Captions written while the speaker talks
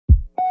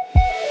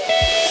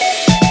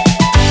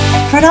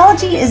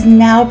Fraudology is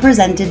now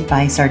presented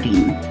by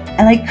Sardine,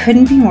 and I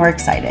couldn't be more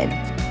excited.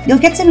 You'll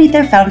get to meet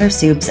their founder,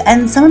 Soups,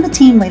 and some of the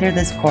team later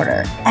this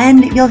quarter,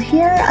 and you'll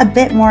hear a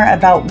bit more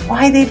about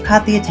why they've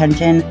caught the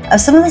attention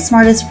of some of the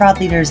smartest fraud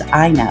leaders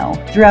I know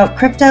throughout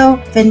crypto,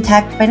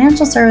 fintech,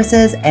 financial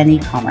services, and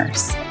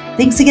e-commerce.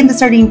 Thanks again to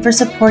Sardine for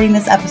supporting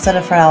this episode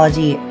of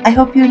Fraudology. I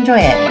hope you enjoy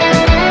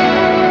it.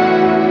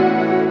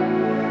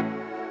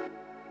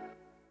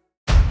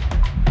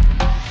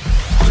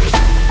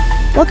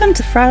 Welcome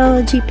to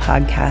Fraudology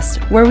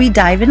Podcast, where we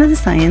dive into the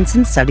science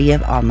and study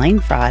of online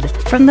fraud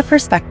from the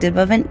perspective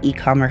of an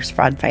e-commerce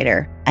fraud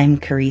fighter. I'm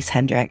Carice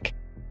Hendrick.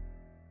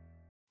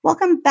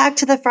 Welcome back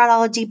to the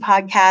Fraudology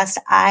Podcast.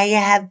 I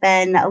have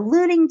been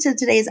alluding to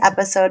today's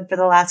episode for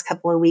the last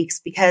couple of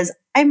weeks because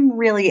I'm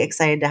really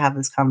excited to have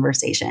this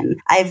conversation.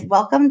 I've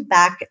welcomed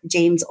back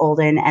James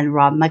Olden and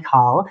Rob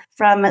McCall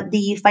from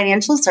the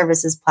financial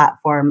services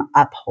platform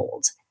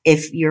Uphold.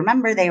 If you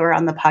remember, they were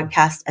on the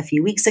podcast a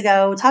few weeks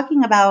ago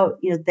talking about,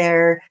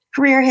 their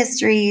career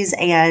histories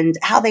and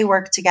how they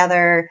work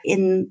together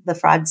in the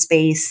fraud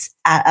space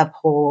at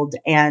Uphold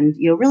and,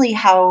 really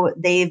how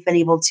they've been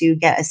able to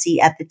get a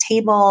seat at the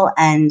table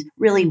and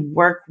really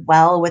work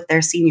well with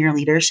their senior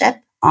leadership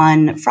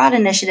on fraud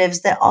initiatives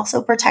that also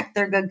protect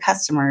their good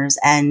customers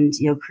and,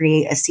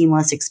 create a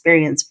seamless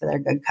experience for their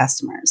good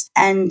customers.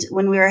 And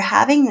when we were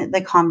having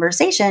the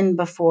conversation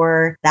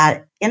before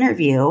that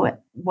interview,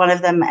 one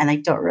of them, and I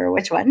don't remember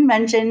which one,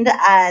 mentioned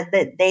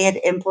that they had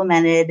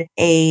implemented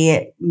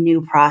a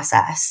new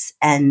process,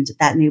 and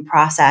that new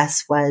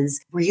process was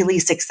really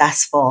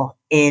successful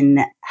in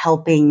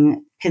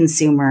helping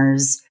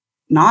consumers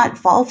not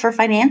fall for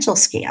financial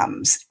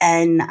scams.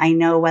 And I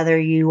know whether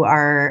you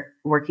are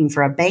working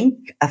for a bank,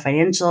 a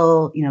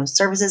financial,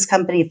 services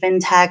company,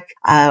 fintech,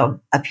 a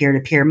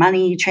peer-to-peer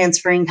money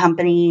transferring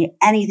company,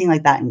 anything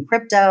like that in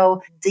crypto,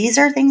 these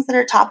are things that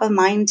are top of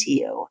mind to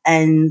you.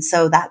 And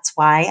so that's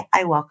why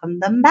I welcome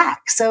them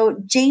back.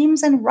 So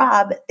James and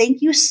Rob,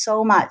 thank you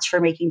so much for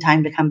making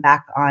time to come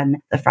back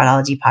on the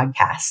Fraudology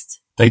Podcast.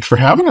 Thanks for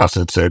having us.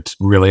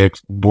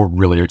 We're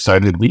really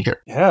excited to be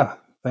here. Yeah.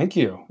 Thank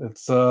you.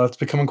 It's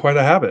becoming quite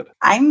a habit.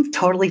 I'm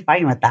totally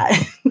fine with that.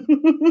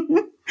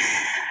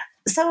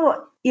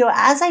 So,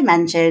 as I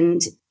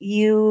mentioned,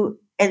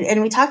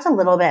 and we talked a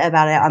little bit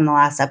about it on the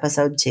last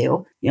episode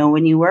too,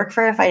 when you work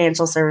for a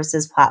financial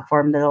services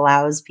platform that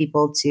allows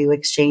people to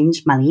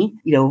exchange money,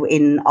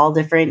 in all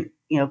different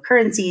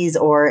currencies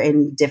or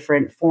in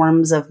different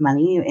forms of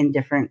money, in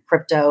different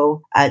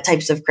crypto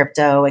types of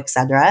crypto, et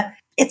cetera.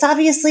 It's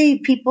obviously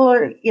people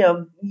are,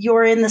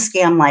 you're in the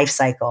scam life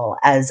cycle,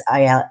 as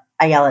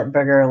Ayelet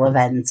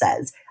Berger-Levin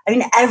says. I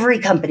mean, every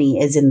company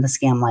is in the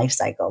scam life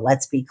cycle.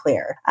 Let's be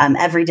clear.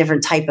 Every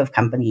different type of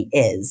company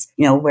is,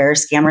 where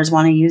scammers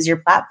want to use your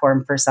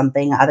platform for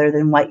something other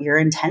than what you're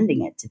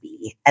intending it to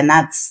be. And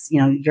that's,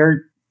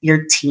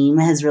 your team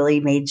has really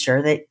made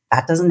sure that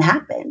that doesn't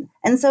happen.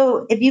 And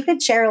so if you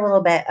could share a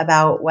little bit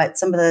about what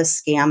some of the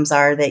scams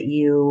are that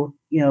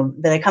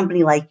that a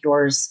company like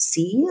yours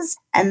sees,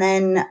 and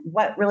then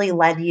what really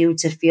led you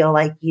to feel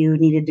like you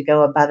needed to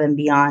go above and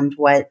beyond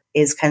what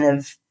is kind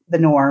of the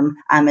norm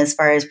as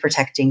far as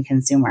protecting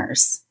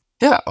consumers.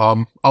 Yeah,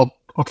 I'll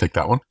take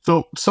that one.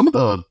 So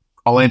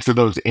I'll answer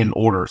those in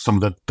order.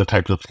 Some of the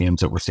types of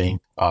scams that we're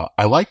seeing.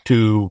 I like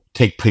to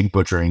take pig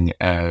butchering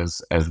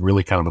as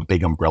really kind of a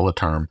big umbrella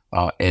term.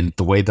 And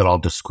the way that I'll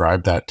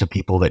describe that to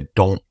people that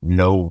don't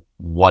know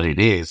what it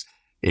is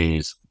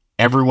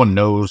everyone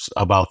knows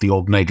about the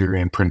old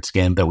Nigerian prince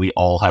scam that we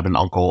all have an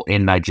uncle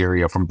in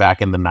Nigeria from back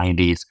in the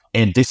 90s.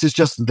 And this is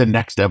just the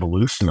next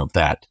evolution of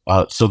that.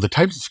 So the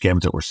types of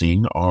scams that we're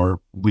seeing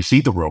we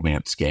see the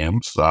romance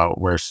scams,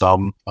 where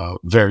some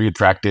very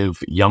attractive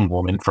young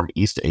woman from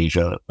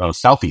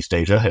Southeast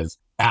Asia has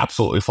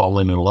absolutely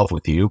fallen in love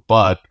with you,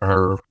 but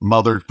her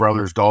mother's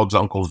brother's dog's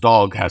uncle's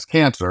dog has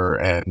cancer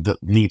and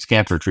needs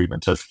cancer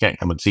treatment, so she can't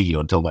come and see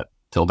you until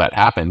that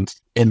happens.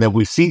 And then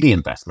we see the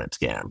investment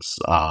scams.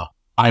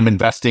 I'm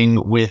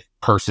investing with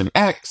person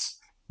X.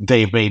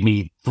 They've made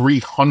me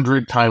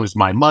 300 times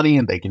my money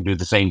and they can do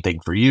the same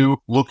thing for you.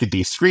 Look at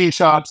these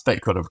screenshots. They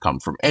could have come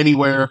from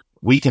anywhere.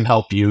 We can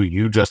help you.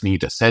 You just need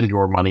to send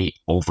your money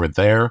over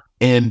there.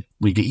 And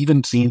we've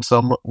even seen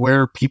some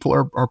where people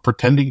are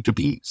pretending to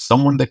be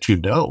someone that you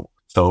know.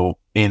 So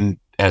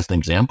as an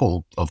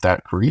example of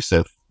that, Carice,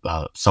 if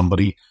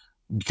somebody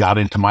got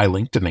into my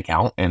LinkedIn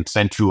account and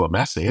sent you a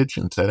message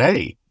and said,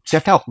 hey,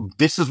 check out,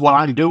 this is what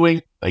I'm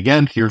doing.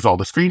 Again, here's all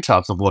the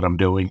screenshots of what I'm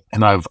doing.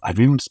 And I've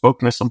even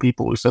spoken to some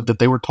people who said that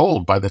they were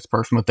told by this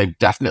person that they've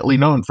definitely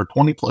known for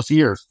 20 plus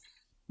years.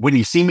 When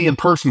you see me in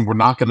person, we're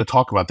not going to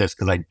talk about this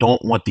because I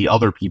don't want the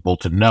other people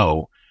to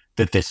know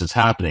that this is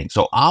happening.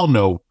 So I'll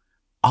know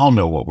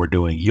what we're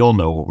doing. You'll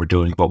know what we're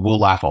doing, but we'll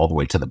laugh all the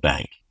way to the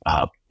bank.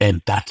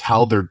 And that's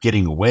how they're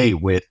getting away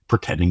with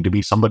pretending to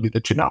be somebody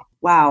that you know.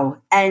 Wow.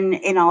 And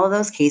in all of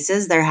those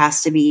cases, there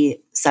has to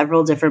be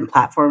several different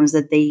platforms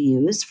that they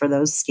use for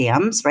those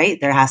scams, right?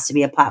 There has to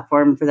be a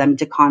platform for them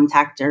to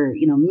contact or,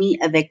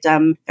 meet a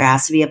victim. There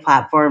has to be a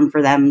platform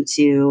for them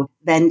to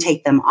then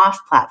take them off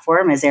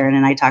platform, as Aaron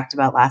and I talked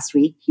about last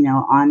week,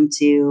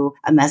 onto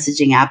a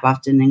messaging app,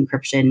 often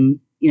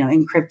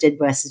encrypted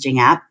messaging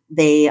app.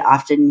 They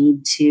often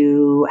need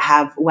to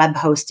have web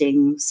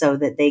hosting so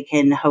that they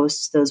can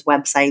host those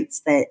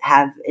websites that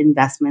have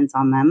investments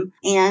on them.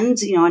 And,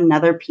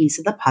 another piece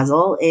of the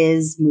puzzle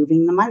is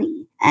moving the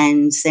money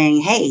and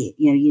saying, hey,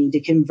 you need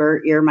to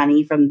convert your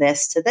money from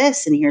this to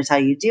this, and here's how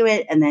you do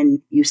it. And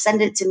then you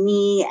send it to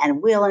me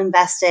and we'll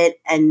invest it.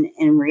 And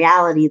in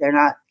reality, they're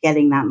not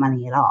getting that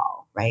money at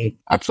all. Right.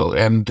 Absolutely.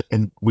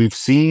 And we've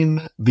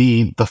seen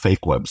the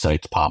fake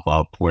websites pop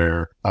up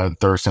where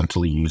they're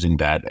essentially using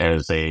that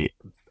as a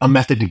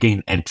method to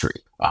gain entry.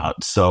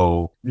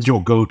 So you'll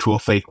go to a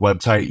fake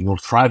website, you'll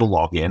try to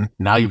log in.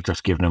 Now you've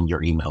just given them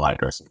your email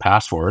address and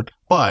password,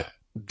 but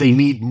they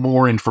need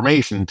more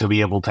information to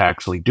be able to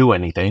actually do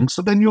anything.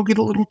 So then you'll get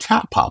a little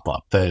chat pop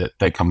up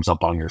that comes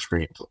up on your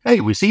screen. Hey,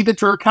 we see that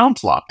your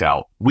account's locked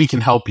out. We can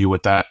help you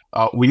with that.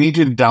 We need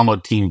you to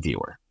download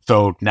TeamViewer.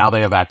 So now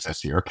they have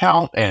access to your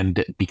account,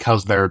 and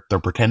because they're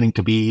pretending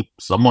to be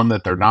someone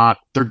that they're not,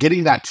 they're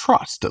getting that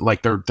trust.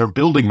 Like they're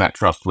building that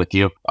trust with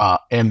you.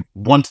 And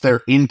once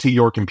they're into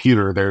your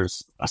computer,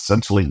 there's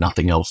essentially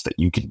nothing else that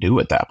you can do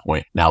at that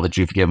point. Now that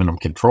you've given them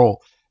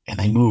control, and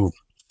they move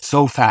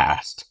so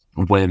fast.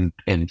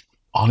 And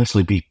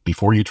honestly,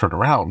 before you turn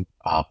around,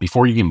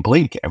 before you can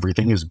blink,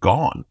 everything is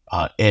gone.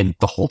 And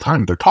the whole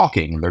time they're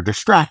talking, they're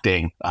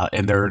distracting,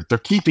 and they're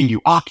keeping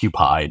you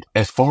occupied.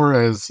 As far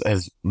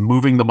as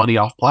moving the money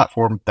off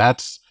platform,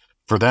 that's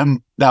for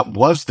them. That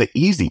was the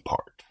easy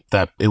part.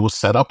 That it was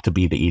set up to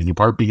be the easy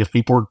part because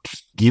people were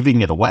just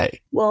giving it away.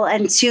 Well,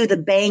 and to the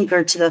bank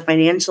or to the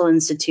financial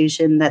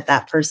institution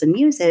that person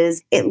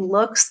uses, it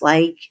looks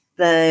like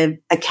the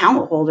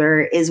account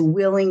holder is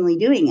willingly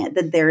doing it,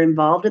 that they're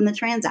involved in the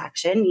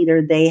transaction. Either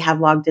they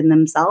have logged in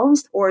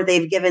themselves or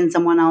they've given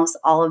someone else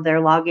all of their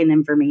login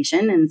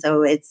information. And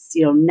so it's,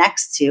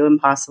 next to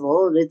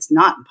impossible. It's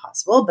not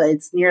impossible, but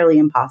it's nearly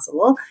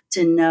impossible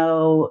to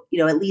know,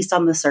 at least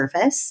on the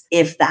surface,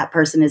 if that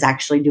person is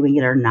actually doing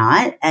it or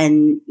not.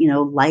 And,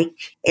 like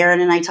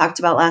Aaron and I talked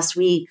about last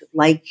week,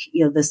 like,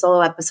 the solo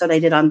episode I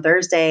did on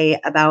Thursday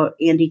about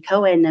Andy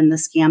Cohen and the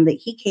scam that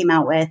he came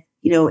out with,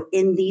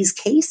 in these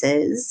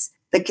cases,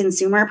 the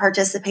consumer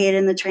participated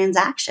in the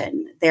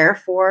transaction.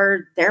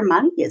 Therefore, their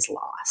money is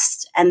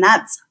lost. And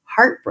that's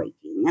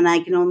heartbreaking. And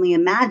I can only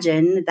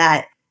imagine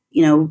that,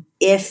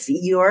 if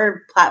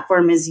your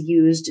platform is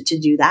used to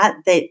do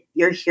that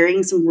you're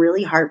hearing some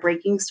really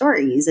heartbreaking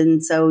stories.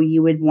 And so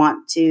you would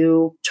want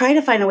to try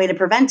to find a way to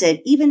prevent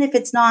it, even if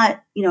it's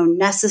not,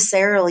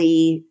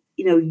 necessarily,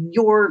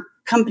 your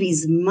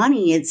company's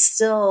money. It's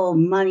still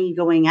money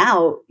going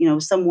out,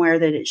 somewhere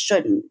that it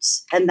shouldn't.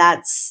 And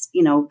that's,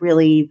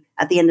 really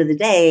at the end of the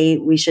day,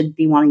 we should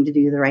be wanting to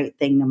do the right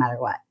thing no matter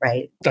what,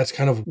 right? That's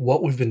kind of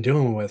what we've been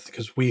dealing with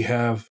because we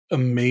have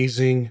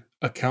amazing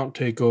account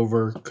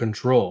takeover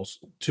controls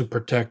to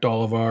protect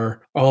all of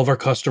our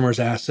customers'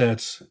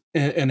 assets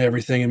and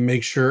everything, and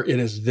make sure it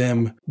is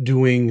them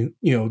doing,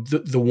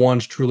 the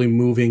ones truly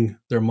moving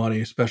their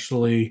money,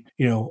 especially,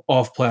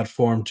 off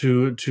platform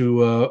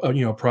to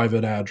a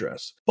private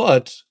address.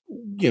 But,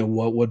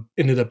 what would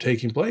ended up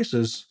taking place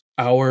is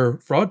our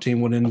fraud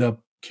team would end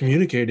up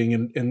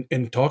communicating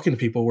and talking to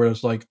people where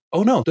it's like,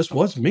 oh no, this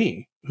was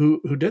me who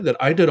did that.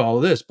 I did all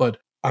of this, but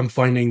I'm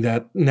finding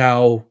that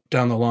now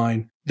down the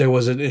line, there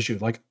was an issue.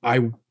 Like I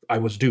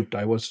was duped.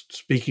 I was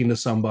speaking to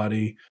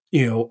somebody,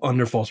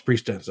 under false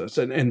pretenses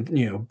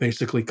and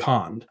basically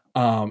conned.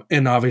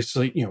 And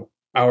obviously,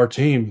 our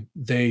team,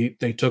 they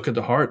took it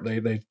to heart.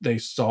 They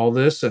saw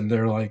this and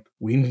they're like,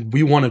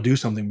 we want to do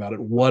something about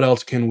it. What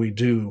else can we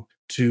do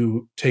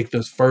to take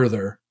this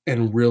further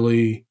and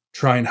really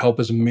try and help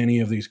as many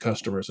of these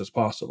customers as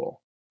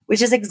possible?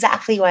 Which is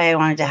exactly why I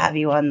wanted to have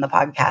you on the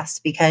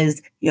podcast,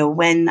 because,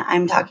 when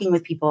I'm talking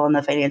with people on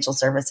the financial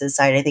services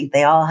side, I think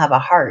they all have a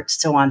heart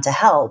to want to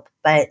help,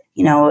 but,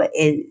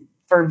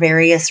 for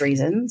various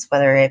reasons,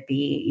 whether it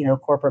be,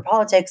 corporate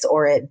politics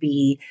or it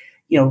be,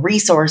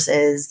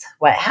 resources,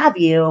 what have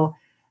you,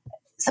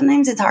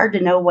 sometimes it's hard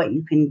to know what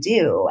you can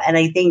do. And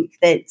I think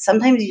that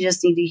sometimes you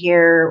just need to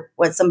hear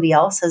what somebody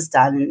else has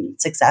done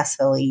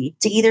successfully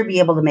to either be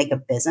able to make a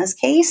business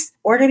case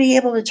or to be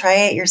able to try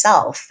it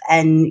yourself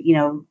and,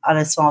 on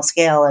a small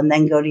scale, and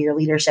then go to your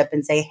leadership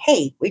and say,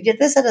 hey, we did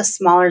this at a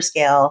smaller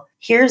scale.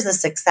 Here's the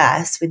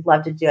success. We'd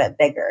love to do it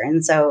bigger.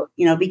 And so,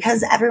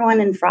 because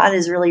everyone in fraud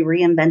is really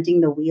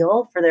reinventing the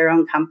wheel for their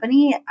own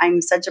company,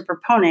 I'm such a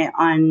proponent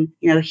on,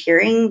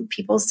 hearing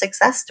people's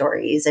success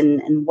stories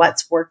and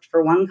what's worked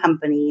for one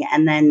company,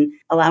 and then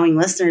allowing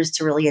listeners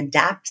to really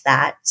adapt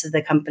that to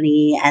the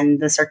company and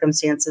the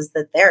circumstances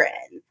that they're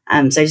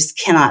in. So I just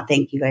cannot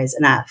thank you guys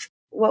enough.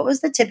 what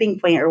was the tipping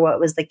point, or what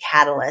was the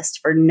catalyst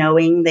for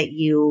knowing that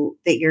your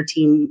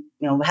team,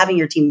 having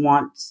your team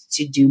want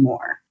to do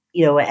more,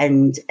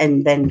 and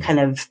then kind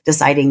of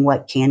deciding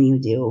what can you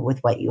do with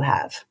what you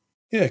have?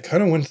 Yeah, it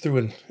kind of went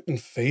through in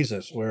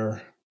phases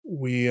where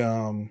we,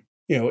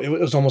 it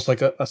was almost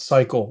like a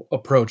cycle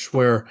approach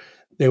where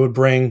they would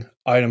bring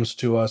items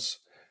to us,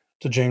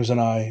 to James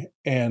and I,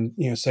 and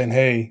saying,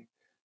 "Hey,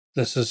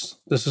 this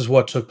is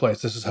what took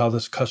place. This is how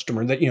this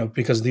customer that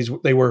because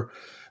they were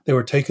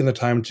taking the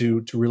time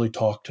to really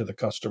talk to the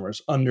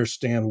customers,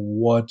 understand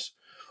what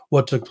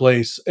took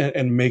place,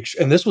 and make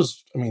sure. And this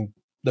was, I mean,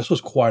 this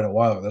was quite a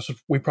while ago.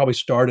 We probably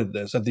started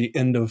this at the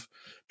end of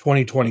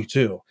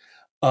 2022.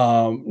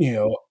 Um, you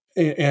know,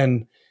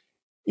 and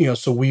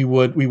so we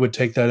would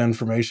take that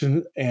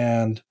information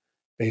and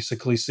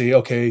basically see,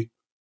 okay,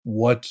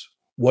 what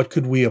what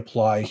could we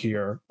apply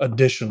here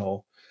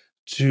additional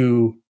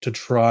to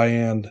try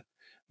and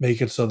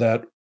make it so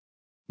that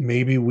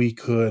maybe we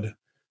could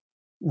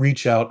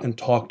reach out and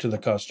talk to the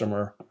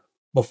customer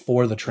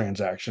before the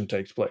transaction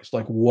takes place.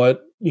 Like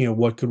what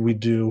could we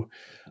do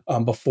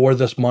before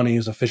this money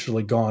is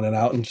officially gone and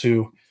out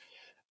into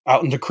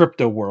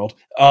crypto world,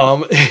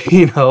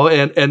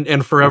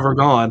 and forever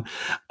gone.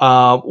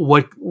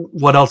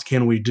 What else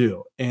can we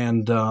do?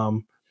 And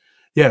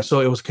yeah, so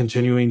it was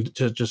continuing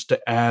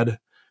to add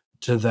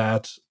to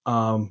that,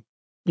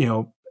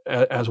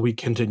 as we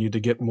continued to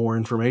get more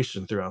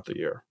information throughout the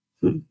year.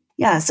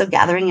 Yeah, so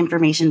gathering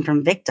information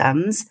from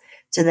victims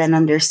to then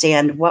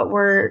understand what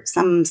were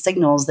some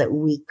signals that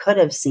we could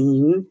have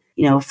seen,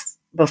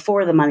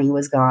 before the money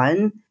was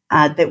gone,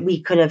 that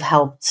we could have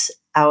helped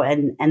out,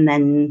 and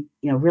then,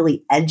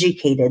 really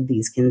educated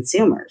these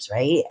consumers,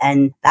 right?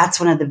 And that's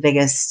one of the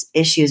biggest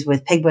issues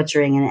with pig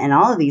butchering and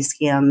all of these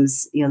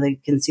scams, the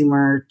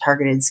consumer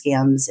targeted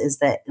scams, is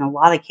that in a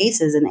lot of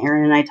cases, and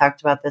Aaron and I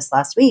talked about this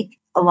last week,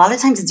 a lot of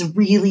times it's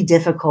really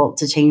difficult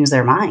to change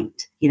their mind.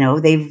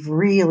 They've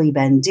really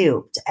been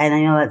duped. And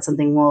I know that's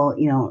something we'll,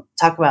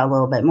 talk about a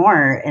little bit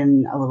more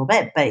in a little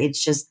bit, but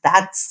it's just,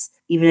 that's,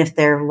 even if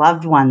their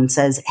loved one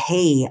says,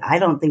 "Hey, I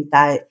don't think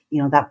that,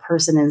 that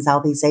person in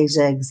Southeast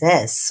Asia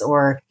exists,"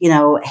 or,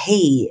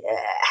 "Hey,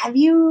 have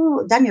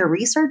you done your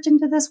research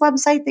into this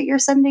website that you're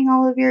sending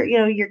all of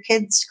your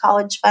kids'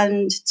 college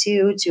fund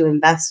to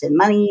invest in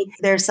money?"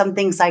 There's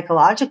something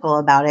psychological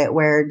about it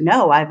where,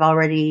 no, I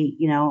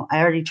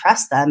already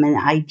trust them and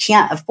I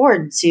can't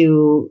afford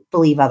to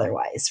believe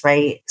otherwise.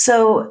 Right.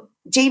 So,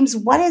 James,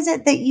 what is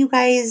it that you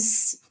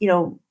guys,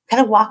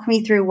 kind of walk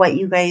me through what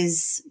you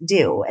guys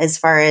do as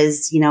far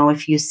as,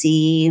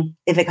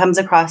 if it comes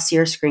across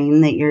your screen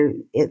that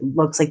it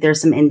looks like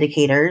there's some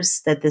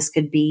indicators that this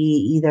could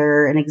be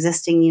either an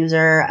existing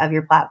user of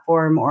your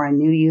platform or a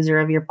new user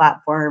of your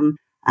platform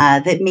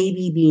that may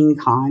be being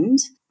conned.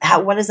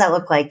 What does that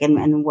look like,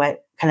 and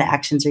what kind of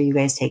actions are you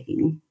guys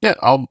taking? Yeah,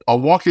 I'll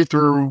walk you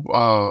through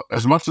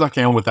as much as I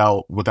can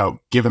without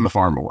giving the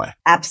farm away.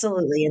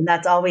 Absolutely, and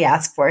that's all we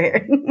ask for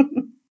here.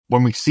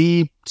 When we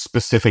see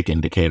specific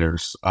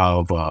indicators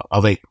of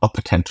a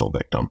potential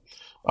victim,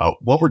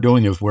 what we're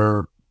doing is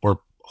we're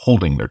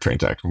holding their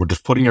transaction. We're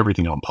just putting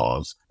everything on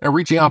pause and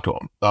reaching out to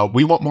them.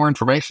 We want more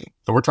information,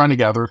 so we're trying to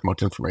gather as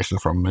much information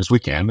from them as we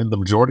can. And the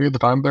majority of the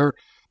time,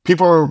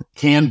 people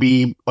can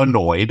be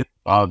annoyed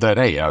that,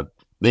 hey,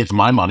 it's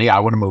my money. I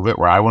want to move it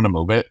where I want to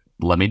move it.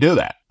 Let me do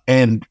that.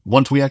 And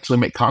once we actually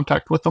make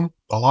contact with them,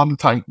 a lot of the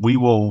time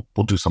we'll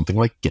do something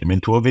like get them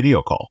into a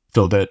video call.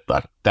 So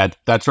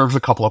that serves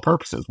a couple of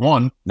purposes.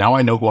 One, now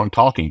I know who I'm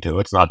talking to.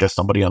 It's not just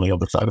somebody on the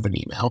other side of an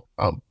email.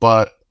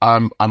 But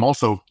I'm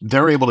also,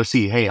 they're able to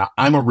see, hey,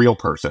 I'm a real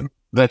person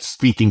that's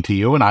speaking to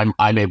you, and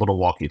I'm able to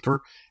walk you through.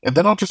 And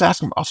then I'll just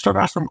ask them. I'll start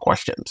asking them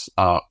questions,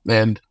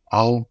 and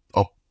I'll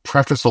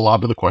preface a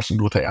lot of the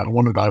questions with, "Hey, I don't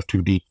want to dive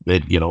too deep.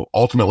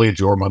 Ultimately, it's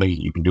your money.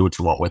 You can do what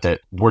you want with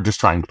it. We're just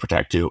trying to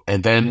protect you."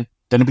 And then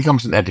it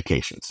becomes an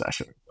education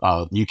session.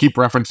 You keep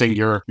referencing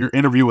your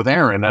interview with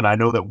Aaron, and I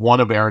know that one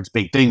of Aaron's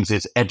big things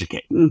is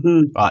educate.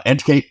 Mm-hmm.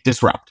 Educate,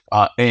 disrupt.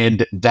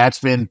 And that's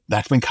been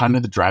kind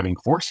of the driving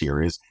force here,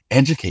 is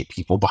educate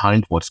people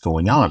behind what's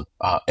going on.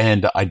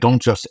 And I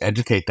don't just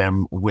educate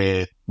them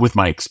with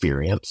my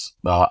experience.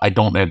 I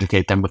don't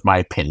educate them with my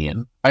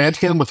opinion. I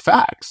educate them with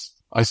facts.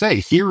 I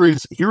say,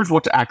 here's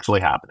what's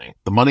actually happening.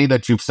 The money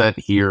that you've sent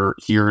here,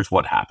 here's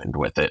what happened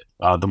with it.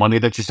 The money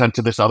that you sent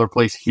to this other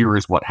place, here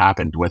is what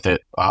happened with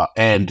it.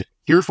 And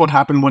here's what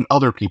happened when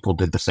other people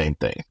did the same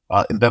thing.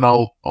 And then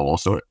I'll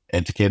also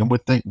educate them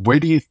with, where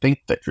do you think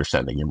that you're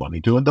sending your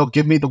money to? And they'll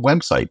give me the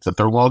websites that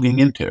they're logging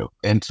into.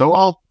 And so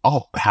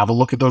I'll have a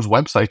look at those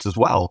websites as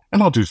well.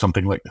 And I'll do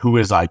something like, who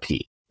is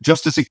IP?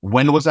 Just to see,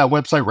 when was that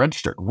website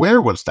registered? Where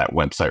was that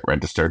website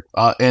registered?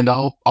 And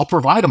I'll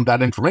provide them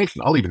that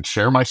information. I'll even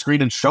share my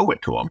screen and show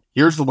it to them.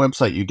 Here's the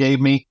website you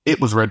gave me.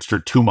 It was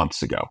registered 2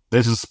 months ago.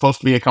 This is supposed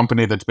to be a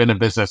company that's been in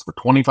business for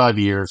 25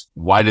 years.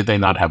 Why did they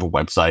not have a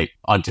website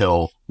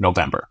until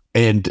November?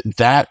 And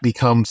that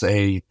becomes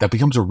a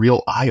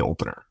real eye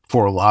opener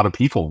for a lot of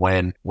people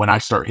when I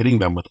start hitting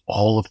them with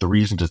all of the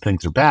reasons that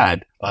things are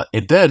bad.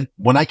 And then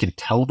when I can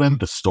tell them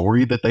the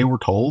story that they were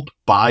told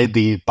by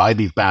these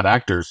bad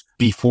actors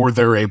before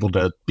they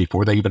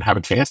even have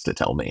a chance to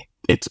tell me,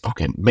 it's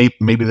okay.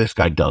 Maybe this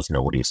guy does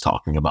know what he's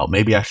talking about.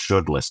 Maybe I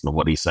should listen to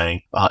what he's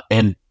saying.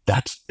 And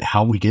that's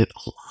how we get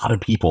a lot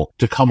of people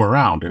to come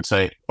around and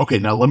say, okay,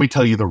 now let me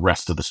tell you the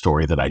rest of the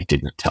story that I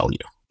didn't tell you.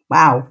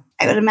 Wow.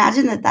 I would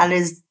imagine that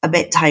is a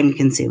bit time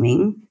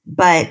consuming,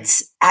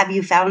 but have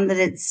you found that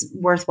it's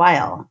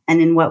worthwhile?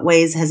 And in what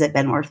ways has it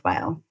been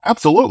worthwhile?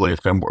 Absolutely.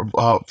 It's been,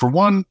 for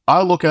one,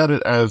 I look at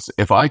it as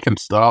if I can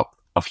stop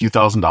a few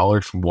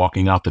 $1,000s from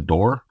walking out the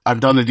door, I've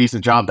done a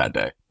decent job that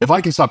day. If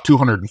I can stop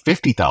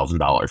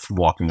 $250,000 from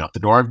walking out the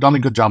door, I've done a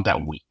good job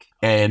that week.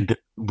 And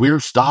we're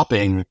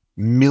stopping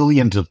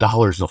millions of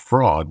dollars of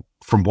fraud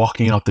from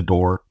walking out the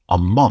door a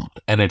month.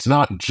 And it's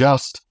not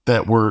just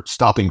that we're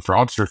stopping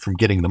fraudsters from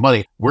getting the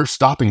money. We're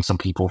stopping some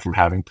people from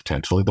having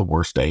potentially the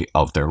worst day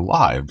of their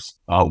lives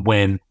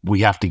when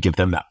we have to give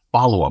them that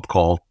follow-up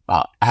call.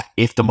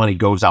 If the money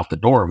goes out the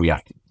door, we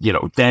have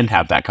to, then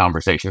have that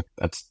conversation.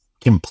 That's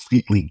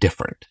completely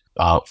different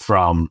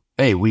from,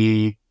 hey,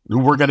 we're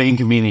going to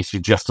inconvenience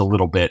you just a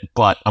little bit,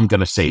 but I'm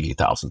going to save you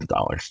thousands of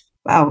dollars.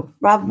 Wow.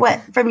 Rob, what,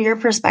 from your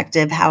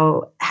perspective,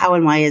 how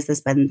and why has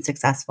this been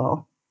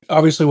successful?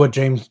 Obviously what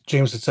James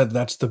had said,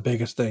 that's the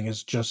biggest thing,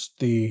 is just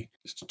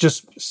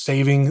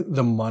saving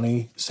the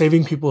money,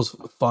 saving people's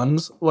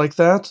funds like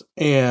that,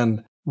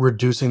 and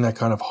reducing that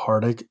kind of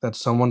heartache that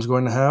someone's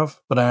going to have.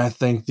 But I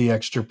think the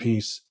extra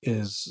piece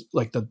is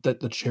like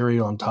the cherry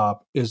on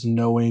top is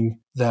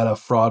knowing that a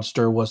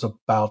fraudster was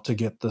about to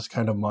get this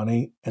kind of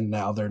money and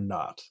now they're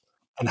not,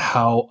 and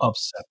how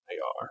upset they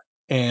are.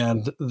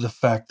 And the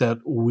fact that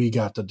we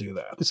got to do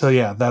that. So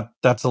yeah,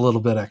 that's a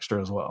little bit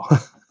extra as well.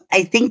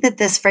 I think that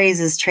this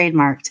phrase is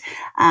trademarked,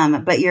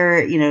 but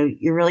you're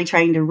really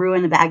trying to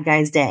ruin a bad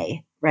guy's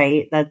day,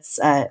 right? That's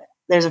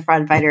there's a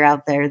fraud fighter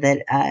out there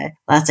that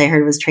last I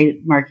heard was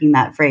trademarking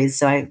that phrase,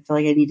 so I feel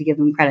like I need to give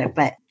them credit.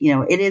 But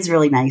it is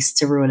really nice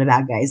to ruin a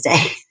bad guy's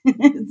day.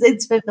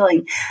 It's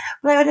fulfilling.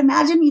 But I would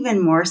imagine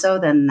even more so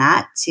than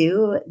that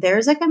too.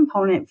 There's a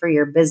component for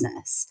your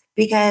business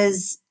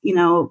because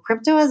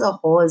crypto as a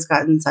whole has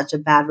gotten such a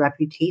bad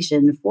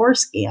reputation for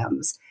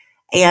scams,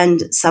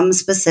 and some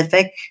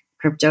specific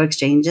crypto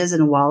exchanges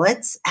and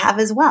wallets have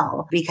as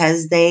well,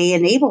 because they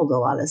enabled a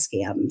lot of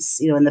scams,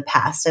 in the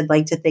past. I'd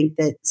like to think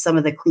that some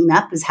of the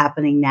cleanup is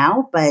happening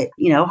now, but,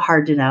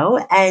 hard to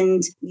know.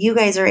 And you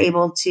guys are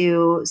able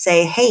to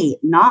say, hey,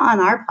 not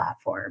on our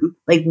platform.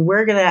 Like,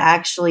 we're going to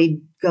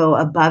actually go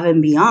above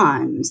and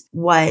beyond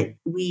what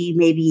we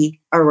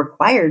maybe are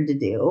required to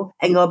do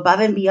and go above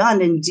and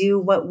beyond and do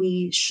what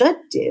we should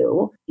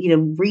do,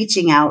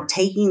 reaching out,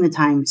 taking the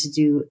time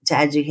to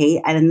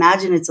educate. I'd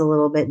imagine it's a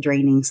little bit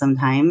draining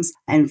sometimes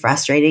and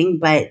frustrating,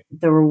 but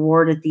the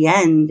reward at the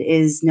end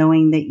is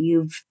knowing that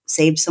you've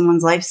saved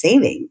someone's life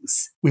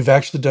savings. We've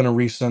actually done a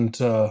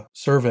recent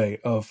survey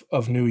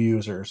of new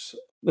users.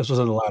 This was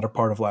in the latter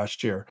part of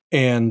last year.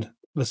 And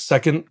the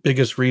second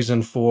biggest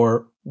reason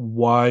for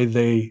why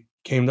they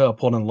came to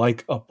Uphold and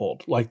like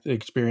Uphold, like the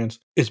experience,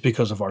 is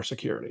because of our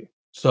security.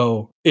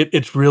 So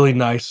it's really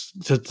nice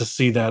to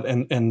see that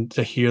and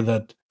to hear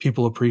that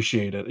people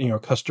appreciate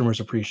it, customers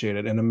appreciate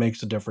it, and it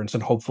makes a difference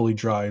and hopefully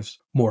drives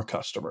more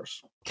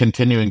customers.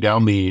 Continuing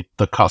down the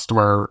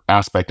customer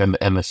aspect and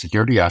the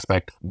security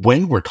aspect,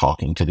 when we're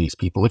talking to these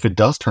people, if it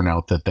does turn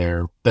out that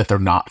they're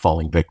not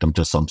falling victim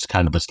to some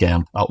kind of a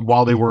scam,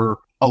 while they were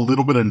a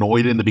little bit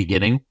annoyed in the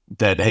beginning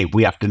that, hey,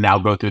 we have to now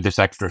go through this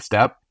extra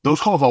step,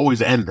 those calls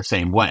always end the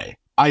same way.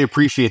 I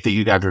appreciate that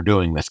you guys are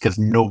doing this because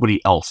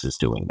nobody else is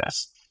doing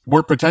this.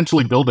 We're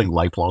potentially building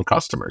lifelong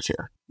customers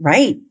here.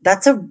 Right.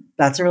 That's a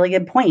really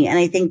good point. And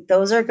I think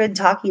those are good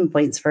talking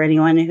points for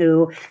anyone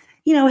who,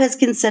 has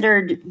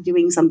considered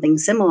doing something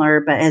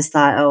similar, but has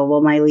thought, oh,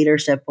 well, my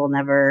leadership will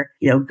never,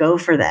 go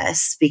for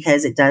this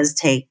because it does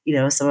take,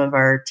 some of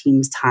our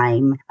team's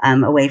time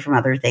away from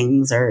other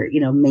things, or,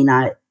 may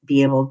not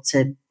be able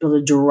to build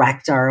a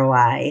direct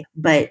ROI,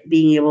 but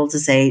being able to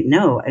say,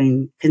 no,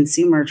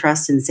 consumer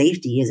trust and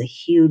safety is a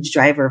huge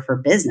driver for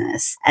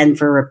business and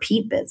for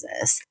repeat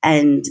business.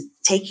 And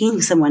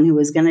taking someone who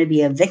is going to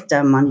be a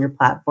victim on your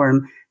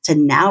platform to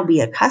now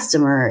be a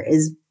customer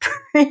is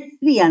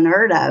pretty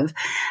unheard of.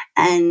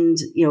 And,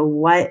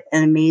 what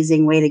an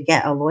amazing way to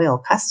get a loyal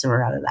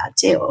customer out of that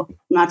too.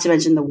 Not to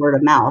mention the word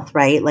of mouth,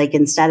 right? Like,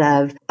 instead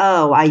of,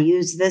 oh, I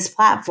used this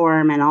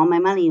platform and all my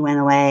money went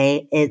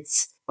away,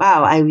 it's,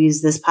 wow, I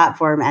used this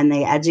platform and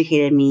they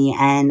educated me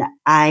and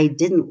I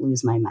didn't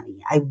lose my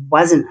money. I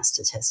wasn't a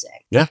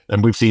statistic. Yeah.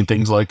 And we've seen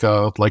things like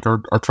our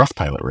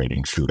Trustpilot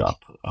ratings shoot up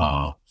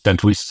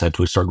since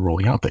we started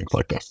rolling out things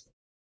like this.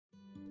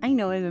 I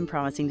know I've been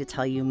promising to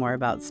tell you more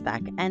about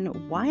Spec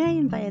and why I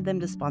invited them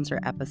to sponsor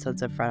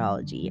episodes of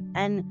Fraudology.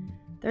 And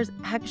there's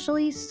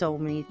actually so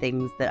many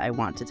things that I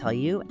want to tell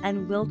you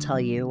and will tell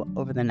you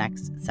over the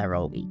next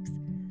several weeks.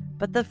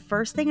 But the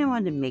first thing I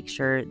wanted to make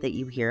sure that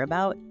you hear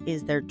about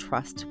is their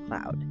Trust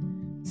Cloud.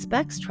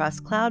 Spec's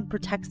Trust Cloud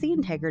protects the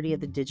integrity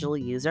of the digital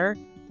user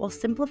while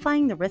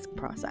simplifying the risk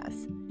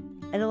process.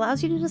 It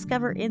allows you to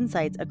discover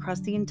insights across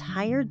the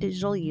entire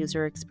digital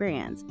user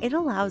experience. It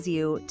allows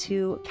you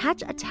to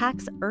catch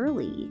attacks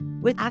early.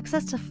 With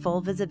access to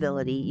full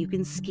visibility, you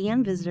can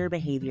scan visitor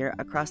behavior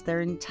across their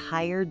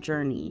entire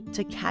journey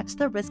to catch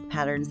the risk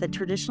patterns that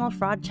traditional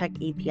fraud check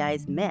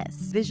APIs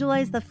miss.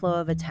 Visualize the flow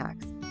of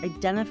attacks,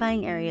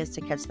 identifying areas to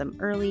catch them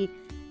early,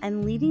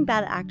 and leading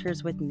bad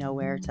actors with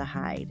nowhere to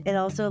hide. It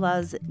also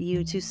allows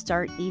you to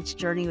start each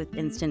journey with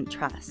instant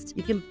trust.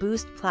 You can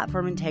boost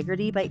platform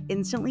integrity by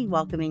instantly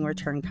welcoming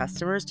return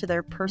customers to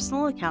their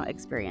personal account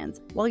experience,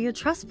 while your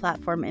trust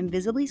platform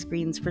invisibly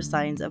screens for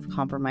signs of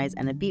compromise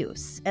and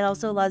abuse. It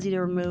also allows you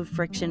to remove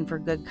friction for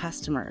good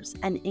customers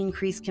and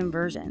increase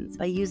conversions.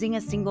 By using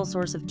a single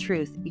source of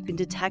truth, you can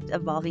detect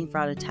evolving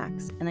fraud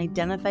attacks and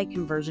identify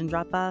conversion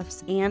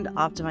drop-offs and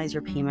optimize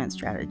your payment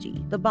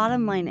strategy. The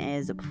bottom line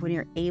is, when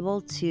you're able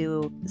to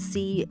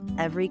see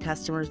every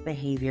customer's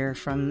behavior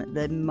from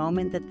the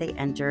moment that they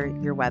enter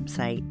your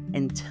website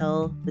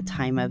until the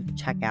time of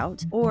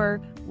checkout,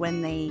 or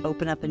when they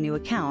open up a new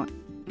account,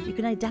 you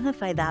can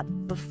identify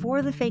that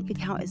before the fake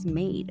account is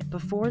made,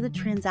 before the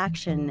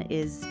transaction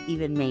is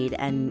even made,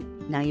 and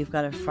now you've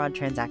got a fraud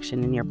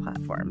transaction in your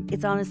platform.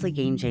 It's honestly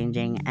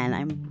game-changing, and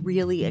I'm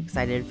really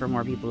excited for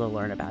more people to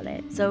learn about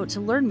it. So to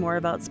learn more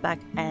about Spec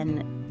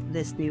and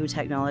this new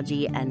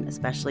technology, and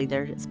especially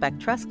their Spec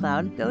Trust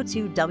Cloud, go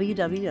to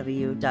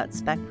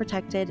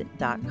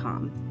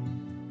www.specprotected.com.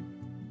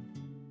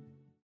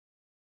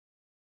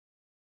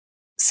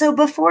 So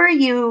before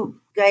you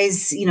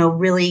guys,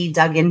 really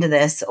dug into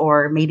this,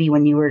 or maybe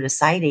when you were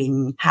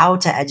deciding how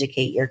to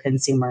educate your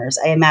consumers,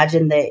 I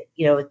imagine that,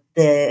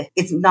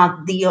 it's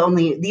not the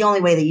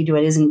only way that you do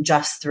it isn't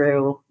just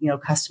through,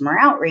 customer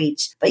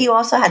outreach, but you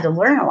also had to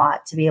learn a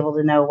lot to be able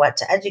to know what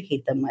to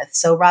educate them with.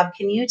 So Rob,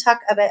 can you talk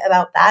a bit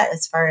about that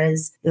as far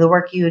as the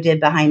work you did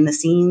behind the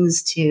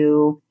scenes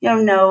to,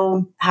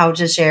 know how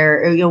to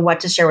share, or, what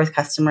to share with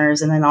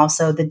customers, and then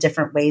also the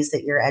different ways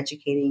that you're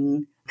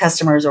educating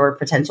customers or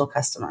potential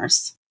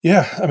customers?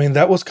 Yeah, I mean,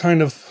 that was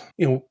kind of,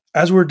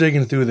 as we were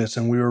digging through this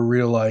and we were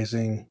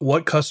realizing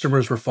what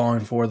customers were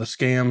falling for, the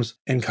scams,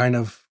 and kind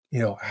of,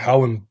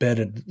 how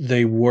embedded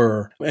they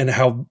were and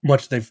how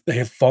much they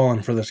had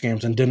fallen for the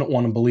scams and didn't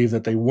want to believe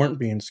that they weren't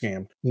being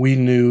scammed. We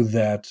knew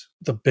that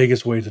the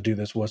biggest way to do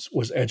this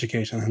was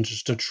education, and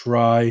just to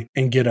try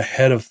and get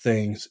ahead of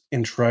things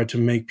and try to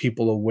make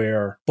people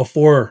aware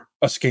before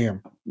a scam.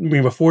 I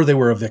mean, before they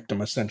were a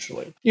victim,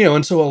 essentially.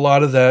 And so a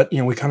lot of that,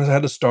 we kind of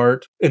had to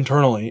start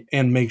internally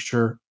and make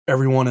sure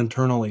everyone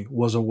internally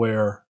was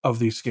aware of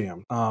these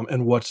scams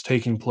and what's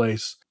taking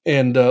place.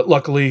 And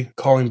luckily,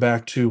 calling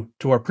back to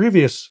our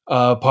previous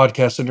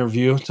podcast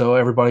interview, so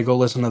everybody go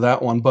listen to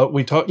that one. But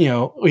we talk,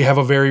 we have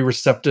a very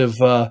receptive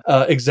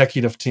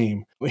executive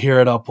team here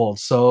at Uphold.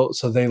 So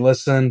they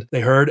listened,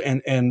 they heard,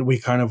 and we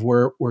kind of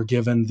were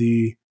given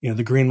the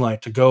the green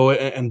light to go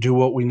and do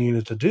what we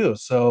needed to do.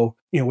 So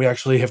we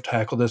actually have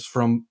tackled this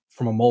from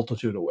a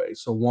multitude of ways.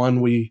 So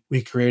one, we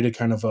created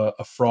kind of a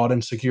fraud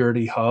and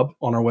security hub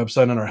on our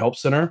website and our help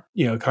center,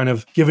 kind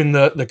of giving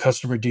the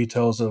customer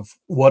details of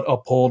what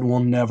Uphold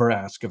will never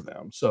ask of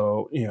them.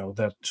 So,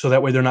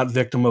 that way they're not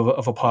victim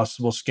of a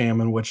possible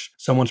scam in which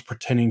someone's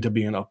pretending to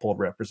be an Uphold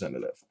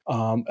representative.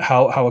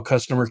 How a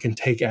customer can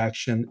take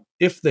action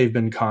if they've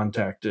been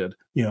contacted,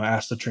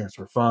 asked to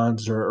transfer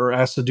funds or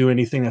asked to do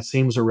anything that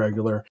seems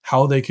irregular,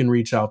 how they can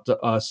reach out to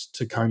us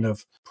to kind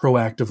of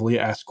proactively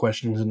ask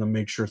questions and to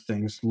make sure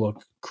things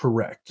look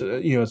correct,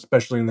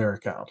 especially in their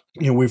account.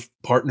 We've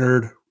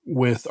partnered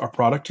with our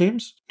product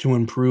teams to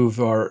improve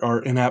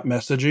our in-app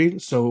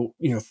messaging. So,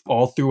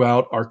 all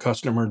throughout our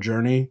customer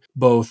journey,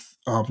 both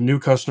new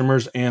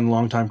customers and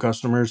longtime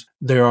customers,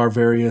 there are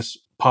various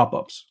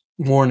pop-ups,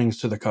 warnings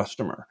to the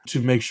customer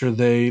to make sure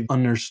they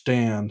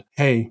understand,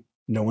 hey,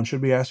 no one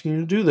should be asking you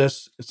to do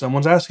this. If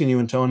someone's asking you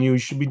and telling you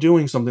should be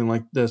doing something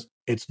like this,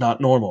 it's not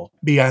normal.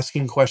 Be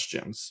asking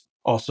questions.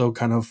 Also,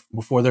 kind of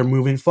before they're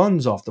moving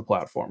funds off the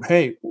platform.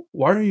 Hey,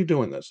 why are you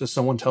doing this? Is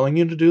someone telling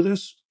you to do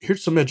this?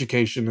 Here's some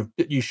education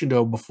that you should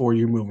know before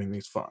you're moving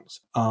these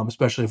funds,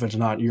 especially if it's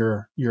not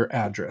your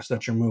address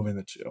that you're moving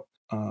it to.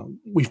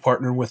 We've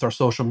partnered with our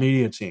social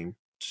media team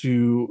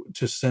to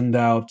send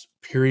out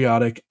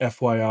periodic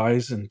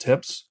FYIs and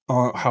tips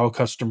on how a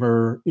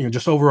customer,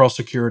 just overall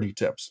security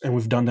tips. And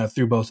we've done that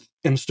through both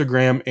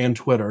Instagram and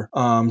Twitter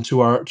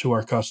to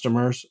our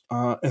customers.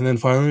 And then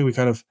finally,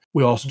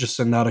 we also just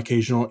send out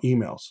occasional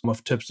emails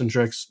of tips and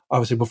tricks.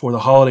 Obviously, before the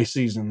holiday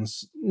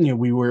seasons,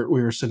 we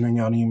were sending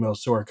out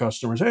emails to our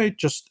customers. Hey,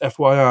 just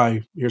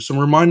FYI, here's some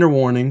reminder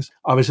warnings.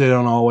 Obviously, they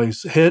don't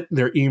always hit.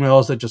 They're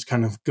emails that just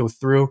kind of go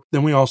through.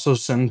 Then we also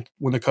send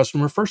when the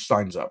customer first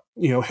signs up.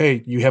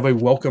 Hey, you have a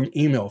welcome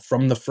email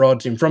from the fraud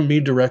team, from me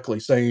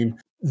directly, saying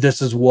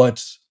this is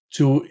what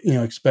to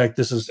expect.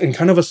 This is in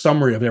kind of a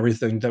summary of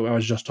everything that I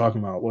was just talking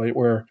about,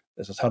 where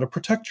this is how to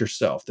protect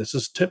yourself. This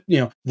is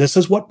this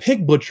is what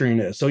pig butchering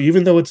is. So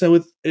even though it's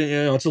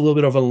it's a little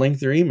bit of a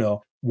lengthier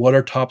email, what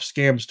are top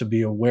scams to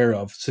be aware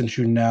of, since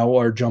you now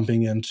are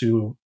jumping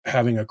into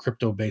having a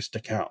crypto-based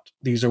account.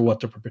 These are what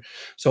they're prepared.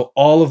 So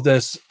all of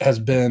this has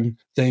been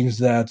things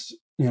that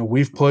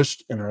we've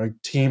pushed and our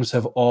teams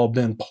have all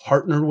been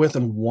partnered with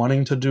and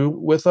wanting to do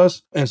with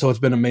us. And so it's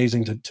been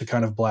amazing to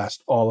kind of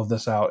blast all of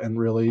this out and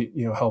really,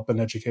 help in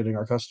educating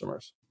our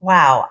customers.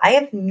 Wow. I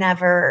have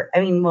never,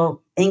 I mean,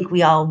 well, I think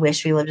we all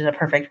wish we lived in a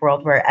perfect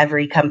world where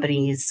every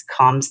company's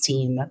comms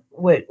team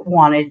was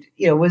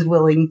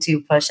willing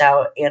to push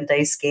out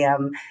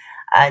anti-scam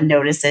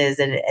notices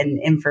and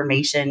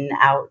information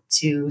out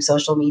to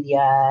social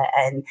media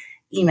and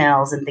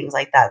emails and things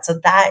like that. So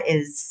that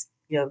is,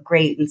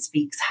 great and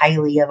speaks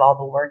highly of all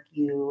the work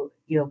you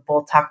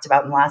both talked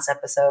about in the last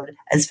episode,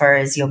 as far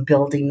as,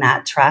 building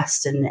that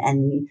trust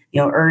and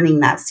earning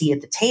that seat at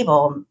the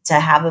table to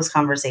have those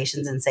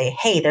conversations and say,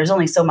 hey, there's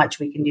only so much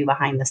we can do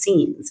behind the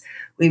scenes.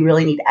 We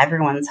really need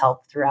everyone's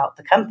help throughout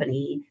the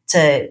company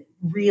to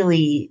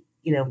really,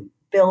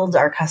 build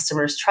our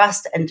customers'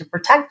 trust and to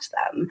protect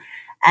them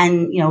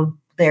and,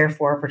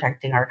 therefore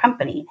protecting our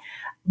company.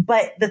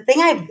 But the thing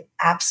I've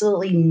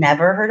absolutely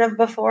never heard of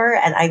before,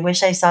 and I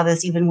wish I saw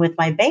this even with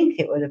my bank,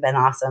 it would have been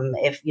awesome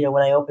if,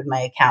 when I opened my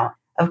account,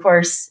 of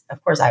course,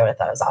 I would have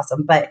thought it was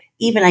awesome. But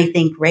even I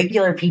think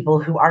regular people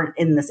who aren't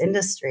in this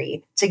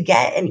industry, to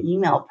get an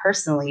email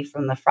personally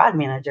from the fraud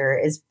manager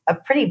is a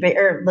pretty big,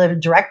 or the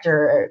director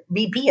or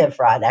VP of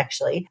fraud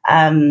actually,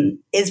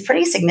 is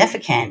pretty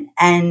significant.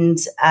 And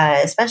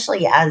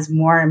especially as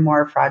more and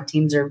more fraud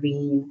teams are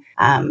being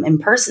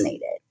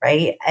impersonated,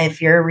 right?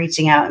 If you're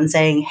reaching out and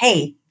saying,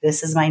 hey,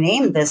 this is my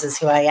name, this is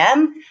who I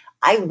am,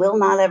 I will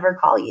not ever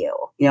call you.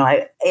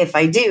 If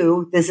I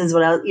do, this is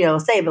what I'll,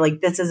 say, but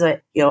like, this is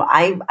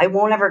I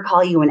won't ever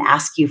call you and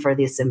ask you for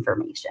this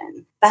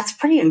information. That's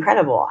pretty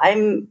incredible.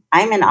 I'm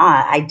in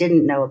awe. I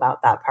didn't know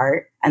about that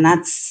part. And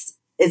is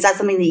that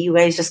something that you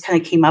guys just kind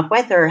of came up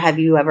with, or have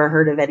you ever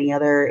heard of any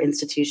other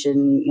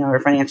institution, or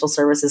financial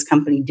services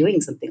company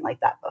doing something like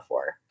that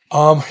before?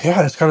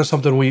 Yeah, it's kind of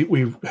something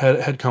we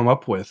had come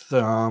up with.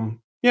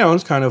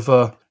 It's kind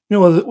of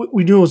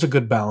we knew it was a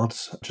good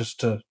balance just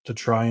to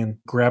try and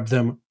grab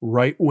them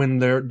right when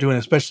they're doing it,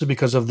 especially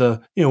because of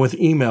the, with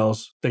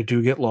emails, they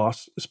do get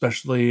lost,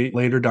 especially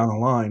later down the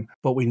line.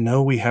 But we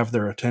know we have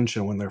their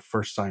attention when they're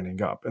first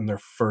signing up and they're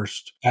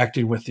first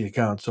acting with the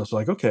account. So it's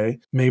like, okay,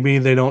 maybe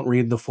they don't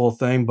read the full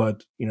thing,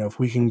 but, if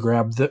we can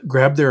grab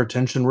their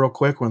attention real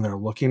quick when they're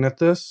looking at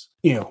this,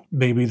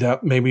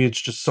 maybe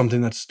it's just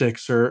something that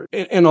sticks.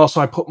 And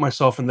also I put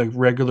myself in the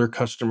regular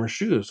customer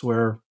shoes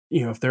where,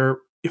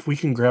 if we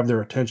can grab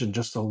their attention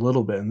just a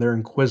little bit and they're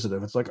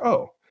inquisitive, it's like,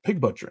 oh, pig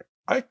butchering.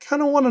 I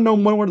kind of want to know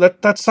more.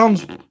 That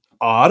sounds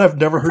odd. I've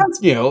never heard,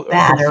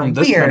 bad or from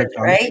this weird, kind of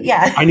company. right?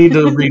 Yeah. I need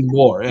to read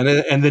more.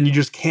 And then you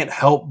just can't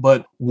help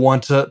but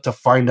want to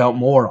find out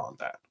more on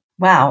that.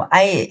 Wow.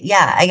 I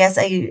guess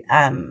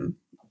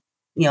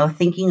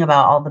thinking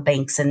about all the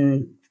banks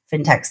and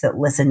fintechs that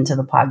listen to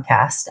the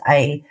podcast,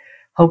 I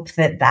hope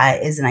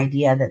that is an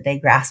idea that they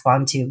grasp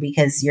onto,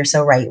 because you're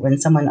so right. When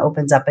someone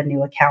opens up a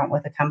new account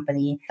with a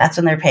company, that's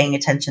when they're paying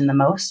attention the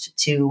most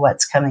to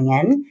what's coming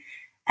in.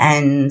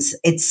 And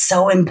it's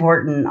so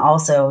important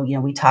also,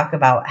 we talk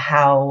about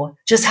how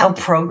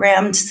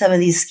programmed some of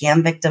these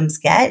scam victims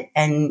get.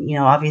 And,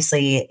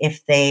 obviously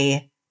if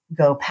they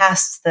go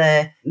past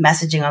the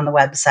messaging on the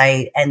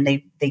website and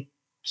they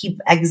keep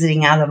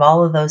exiting out of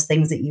all of those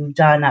things that you've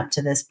done up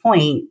to this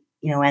point,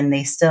 and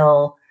they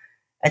still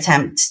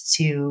attempt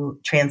to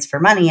transfer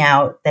money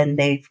out, then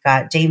they've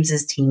got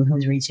James's team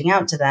who's reaching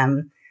out to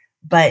them.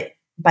 But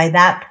by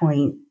that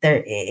point,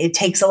 it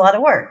takes a lot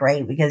of work,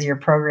 right? Because you're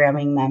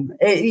programming them.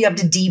 You have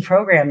to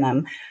deprogram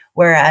them.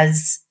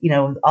 Whereas,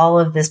 all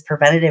of this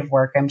preventative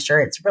work, I'm sure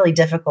it's really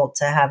difficult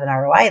to have an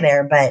ROI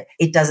there, but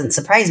it doesn't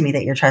surprise me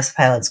that your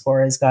Trustpilot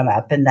score has gone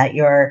up and that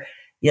you're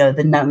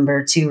the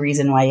number 2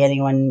 reason why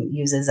anyone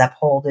uses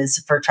Uphold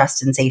is for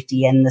trust and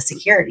safety and the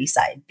security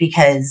side,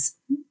 because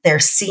they're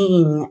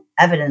seeing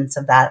evidence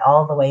of that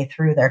all the way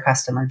through their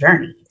customer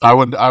journey. I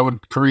would,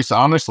 Carissa,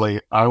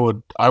 honestly, I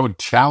would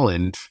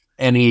challenge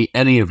any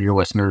of your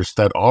listeners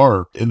that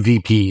are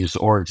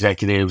VPs or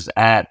executives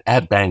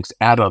at banks,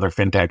 at other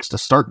fintechs, to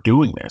start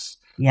doing this.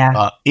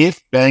 Yeah.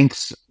 If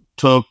banks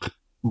took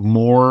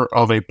more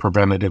of a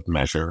preventative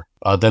measure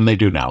than they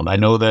do now, and I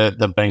know that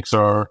the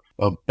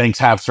banks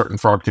have certain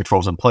fraud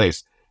controls in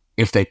place.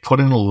 If they put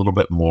in a little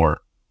bit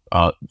more,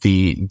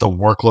 the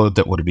workload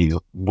that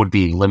would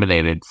be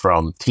eliminated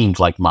from teams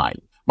like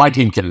mine. My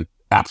team can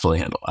absolutely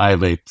handle. I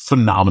have a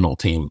phenomenal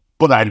team,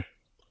 but I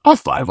have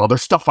 5 other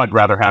stuff I'd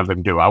rather have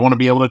them do. I want to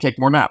be able to take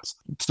more naps.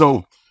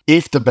 So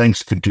if the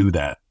banks could do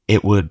that,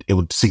 it would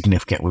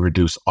significantly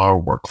reduce our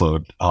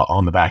workload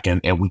on the back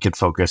end, and we could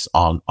focus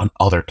on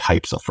other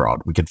types of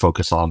fraud. We could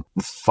focus on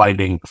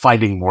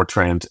fighting more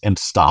trends and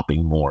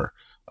stopping more,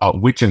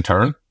 which in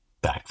turn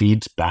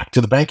backfeeds back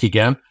to the bank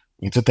again.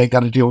 Means that they got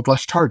to deal with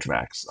less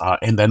chargebacks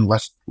and then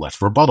less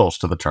rebuttals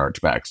to the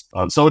chargebacks.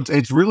 So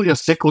it's really a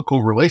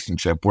cyclical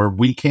relationship where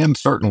we can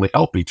certainly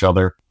help each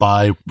other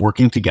by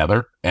working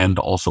together and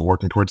also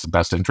working towards the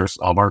best interests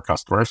of our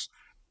customers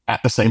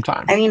at the same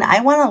time. I mean,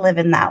 I want to live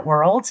in that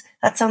world.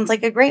 That sounds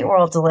like a great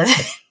world to live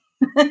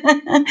in.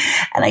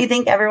 And I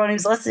think everyone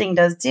who's listening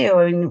does too.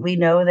 I mean, we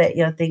know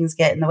that, things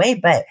get in the way,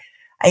 but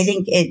I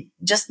think it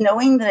just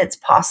knowing that it's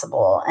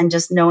possible and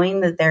just knowing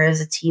that there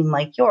is a team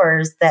like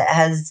yours that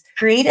has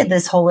created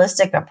this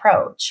holistic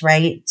approach,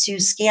 right, to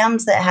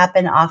scams that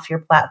happen off your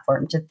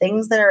platform, to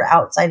things that are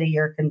outside of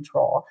your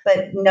control.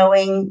 But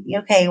knowing,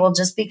 okay, well,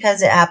 just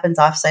because it happens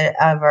offside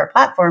of our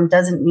platform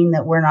doesn't mean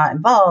that we're not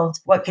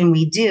involved. What can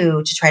we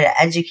do to try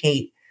to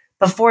educate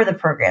before the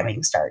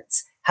programming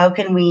starts? How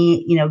can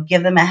we,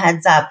 give them a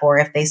heads up? Or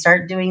if they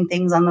start doing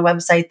things on the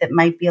website that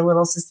might be a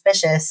little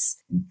suspicious,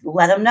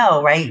 let them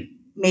know, right?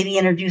 Maybe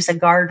introduce a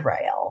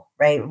guardrail,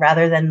 right?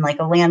 Rather than like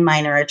a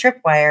landmine or a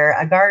tripwire,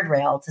 a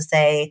guardrail to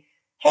say,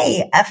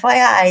 hey,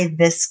 FYI,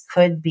 this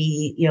could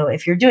be,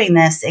 if you're doing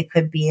this, it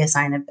could be a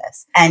sign of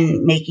this.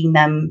 And making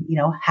them,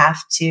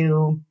 have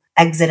to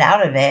exit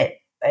out of it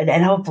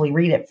and hopefully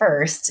read it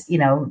first,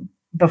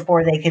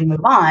 before they can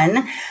move on,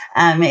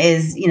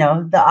 is,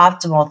 the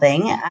optimal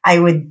thing. I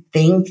would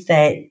think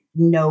that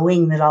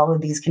knowing that all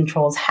of these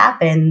controls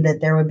happen,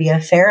 that there would be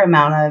a fair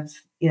amount of,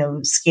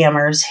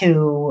 scammers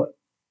who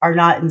are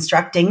not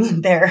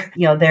instructing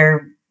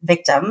their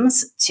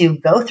victims to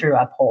go through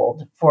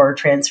Uphold for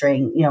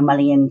transferring,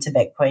 money into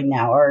Bitcoin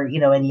now or,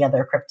 any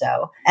other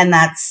crypto. And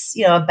that's,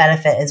 a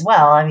benefit as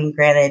well. I mean,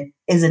 granted,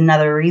 is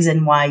another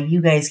reason why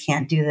you guys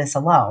can't do this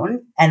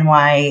alone and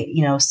why,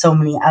 so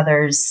many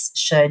others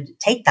should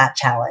take that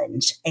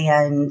challenge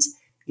and,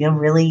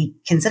 really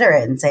consider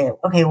it and say,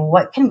 okay, well,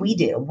 what can we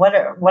do? What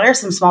are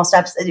some small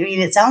steps? I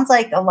mean, it sounds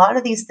like a lot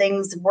of these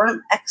things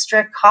weren't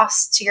extra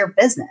costs to your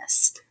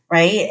business,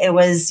 right? It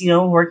was,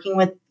 working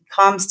with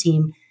comms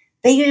team.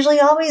 They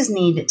usually always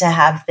need to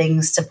have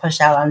things to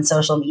push out on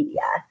social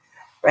media,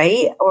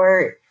 right?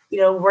 Or,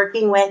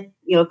 working with,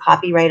 a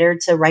copywriter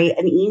to write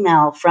an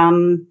email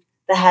from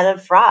the head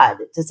of fraud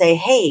to say,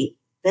 hey,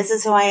 this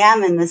is who I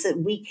am. And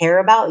we care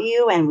about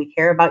you and we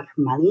care about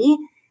your money.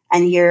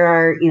 And here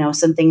are,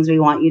 some things we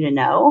want you to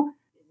know.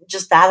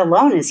 Just that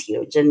alone is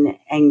huge and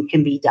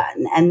can be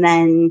done. And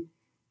then,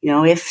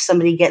 if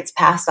somebody gets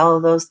past all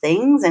of those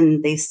things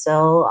and they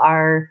still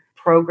are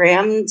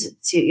programmed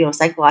to,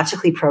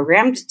 psychologically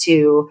programmed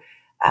to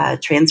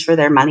transfer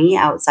their money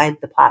outside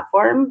the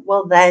platform,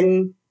 well,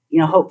 then,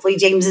 hopefully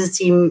James's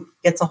team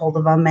gets a hold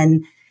of them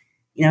and,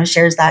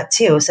 shares that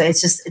too. So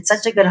it's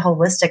such a good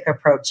holistic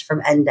approach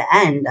from end to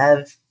end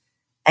of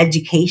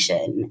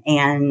education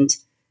and,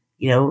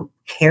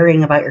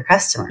 caring about your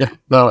customer. Yeah,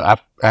 no,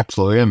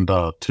 absolutely. And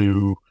I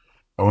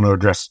want to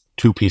address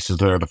two pieces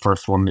there. The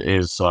first one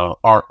is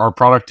our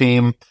product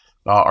team,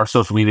 our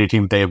social media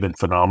team. They have been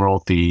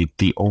phenomenal.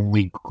 The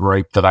only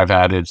gripe that I've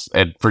had is,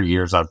 and for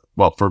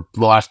the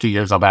last 2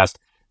 years, I've asked,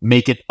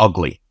 make it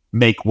ugly.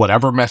 Make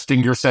whatever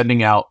messaging you're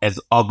sending out as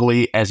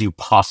ugly as you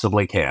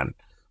possibly can.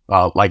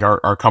 Like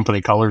our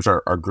company colors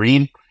are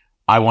green.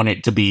 I want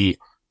it to be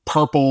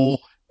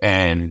purple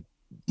and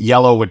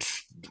yellow,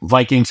 which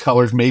Vikings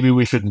colors, maybe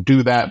we shouldn't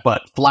do that,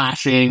 but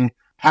flashing,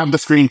 have the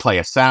screen play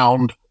a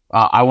sound.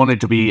 I want it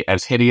to be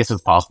as hideous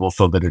as possible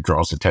so that it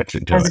draws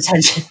attention to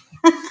it.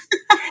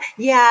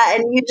 Yeah,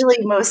 and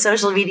usually most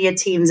social media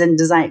teams and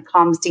design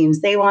comms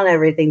teams, they want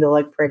everything to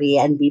look pretty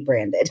and be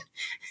branded.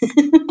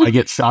 I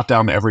get shot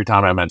down every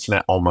time I mention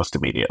it, almost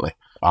immediately.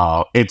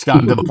 It's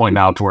gotten to the point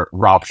now to where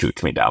Rob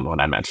shoots me down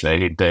when I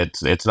mention it.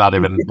 It's not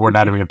even, we're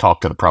not even going to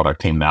talk to the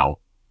product team now.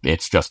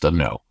 It's just a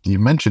no. You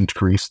mentioned,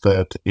 Chris,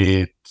 that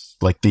it's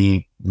like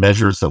the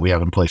measures that we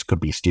have in place could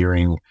be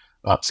steering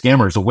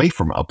scammers away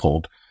from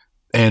Uphold.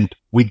 And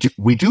we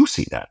do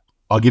see that.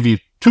 I'll give you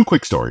two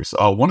quick stories.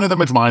 One of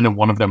them is mine and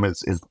one of them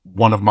is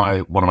one of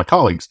my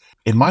colleagues.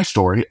 In my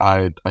story,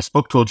 I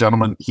spoke to a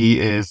gentleman. He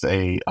is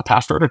a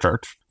pastor at a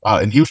church,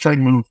 and he was trying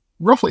to move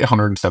roughly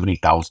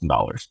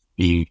 $170,000.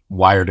 He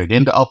wired it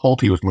into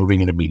Uphold. He was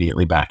moving it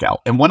immediately back out.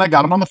 And when I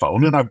got him on the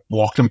phone and I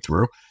walked him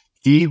through,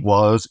 he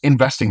was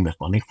investing this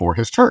money for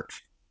his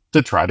church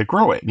to try to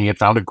grow it. And he had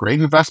found a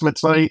great investment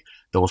site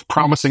that was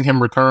promising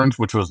him returns,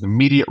 which was an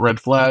immediate red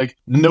flag.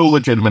 No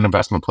legitimate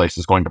investment place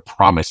is going to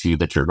promise you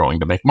that you're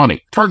going to make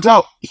money. Turns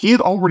out he had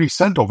already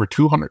sent over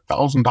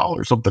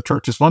 $200,000 of the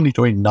church's money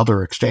to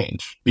another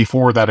exchange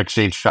before that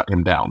exchange shut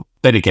him down.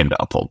 Then he came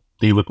to Uphold.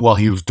 He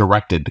was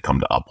directed to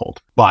come to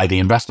Uphold by the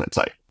investment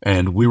site.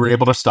 And we were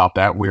able to stop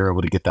that. We were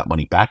able to get that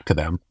money back to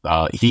them.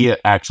 He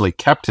actually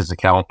kept his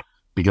account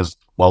because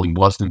while he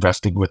was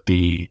investing with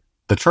the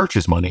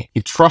church's money,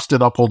 he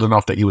trusted Uphold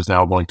enough that he was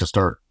now going to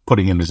start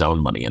putting in his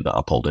own money into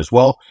Uphold as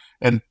well.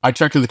 And I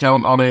checked his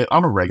account on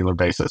a regular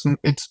basis, and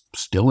it's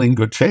still in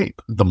good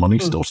shape. The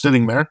money's still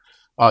sitting there.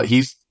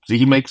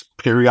 He makes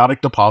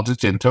periodic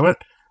deposits into it,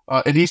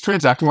 and he's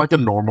transacting like a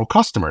normal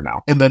customer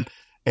now. And then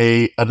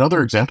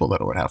another example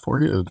that I would have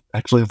for you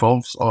actually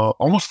involves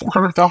almost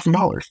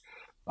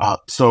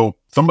 $400,000. So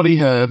somebody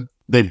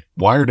they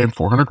wired in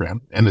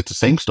 $400,000, and it's the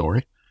same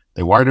story.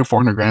 They wired in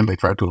 $400,000. They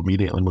tried to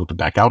immediately move it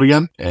back out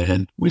again,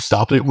 and we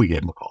stopped it. We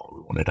gave him a call.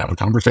 We wanted to have a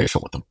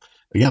conversation with him.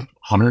 Again,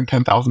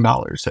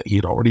 $110,000 that he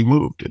had already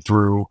moved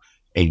through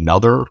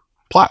another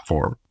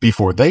platform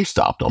before they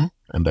stopped them.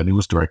 And then he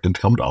was directed to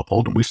come to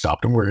Uphold, and we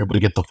stopped him. We were able to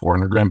get the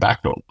 $400,000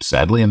 back to him.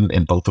 Sadly,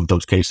 in both of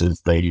those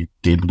cases, they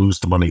did lose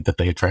the money that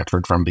they had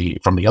transferred from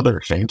the other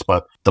exchange,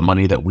 but the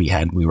money that we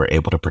had, we were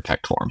able to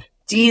protect for him.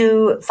 Do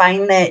you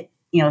find that,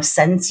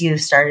 since you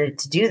started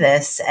to do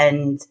this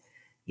and,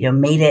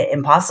 made it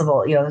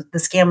impossible, the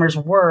scammers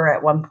were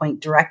at one point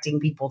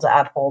directing people to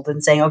Uphold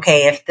and saying,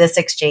 okay, if this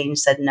exchange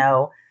said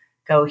no,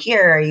 go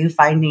here. Are you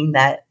finding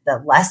that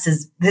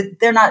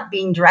they're not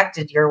being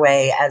directed your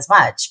way as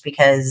much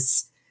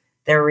because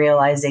they're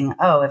realizing,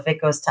 oh, if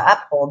it goes to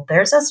Uphold,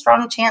 there's a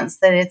strong chance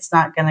that it's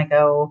not going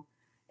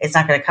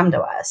to come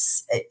to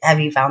us. Have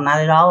you found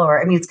that at all?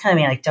 Or, it's kind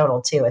of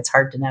anecdotal too. It's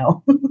hard to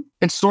know.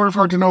 It's sort of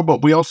hard to know,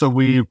 but we also,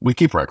 we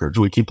keep records,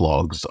 we keep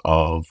logs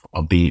of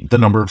the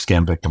number of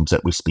scam victims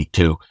that we speak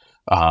to,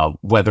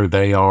 whether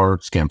they are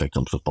scam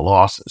victims with the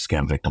loss,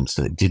 scam victims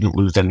that didn't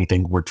lose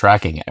anything. We're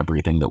tracking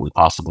everything that we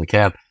possibly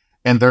can.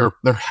 And there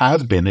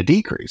has been a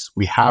decrease.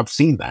 We have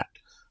seen that.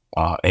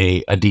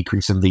 A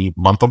decrease in the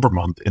month over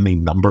month in the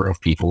number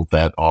of people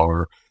that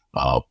are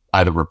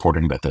either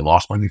reporting that they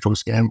lost money to a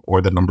scam,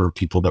 or the number of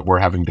people that we're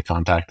having to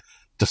contact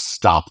to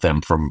stop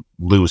them from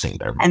losing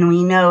their money. And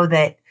we know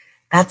that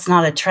that's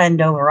not a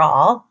trend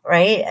overall,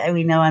 right? And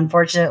we know,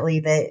 unfortunately,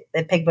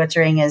 that pig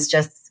butchering is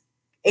just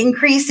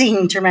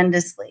increasing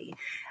tremendously.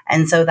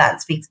 And so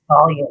that speaks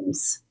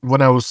volumes.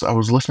 When I was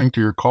listening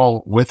to your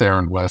call with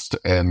Aaron West,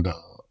 and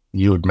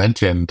you had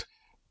mentioned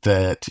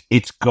that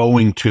it's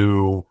going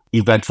to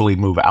eventually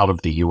move out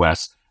of the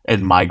U.S.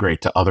 and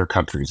migrate to other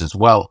countries as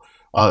well.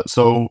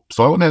 So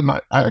I went in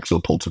and I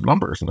actually pulled some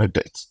numbers, and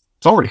it's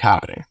already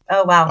happening.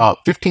 Oh, wow.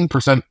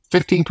 15%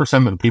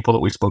 of the people that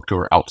we spoke to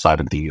are outside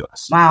of the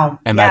U.S. Wow.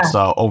 And that's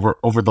over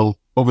the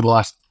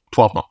last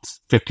 12 months,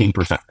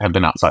 15% have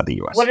been outside the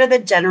U.S. What are the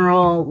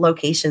general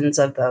locations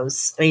of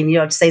those? You don't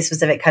have to say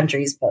specific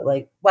countries, but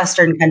like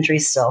Western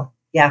countries still.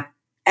 Yeah.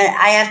 And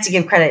I have to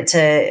give credit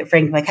to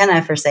Frank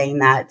McKenna for saying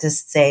that, to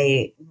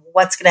say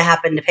what's going to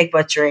happen to pig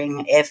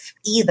butchering if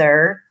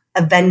either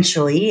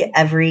eventually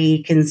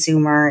every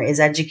consumer is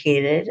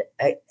educated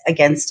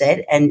against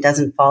it and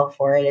doesn't fall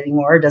for it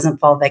anymore, doesn't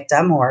fall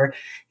victim, or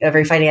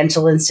every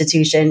financial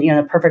institution, in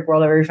a perfect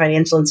world, every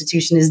financial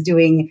institution is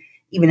doing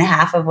even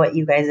half of what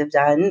you guys have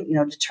done,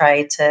 to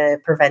try to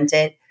prevent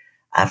it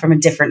from a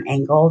different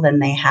angle than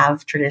they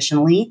have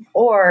traditionally.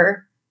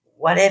 Or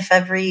what if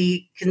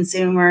every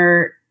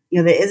consumer,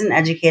 that isn't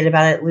educated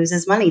about it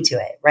loses money to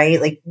it, right?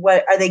 Like,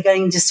 what are they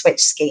going to switch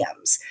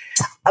scams?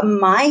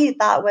 My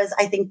thought was,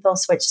 I think they'll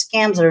switch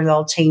scams or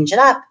they'll change it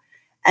up.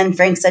 And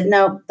Frank said,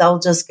 no, they'll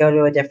just go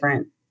to a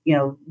different,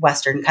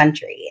 Western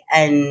country.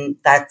 And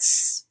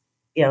that's,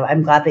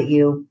 I'm glad that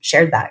you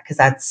shared that, because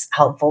that's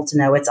helpful to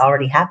know it's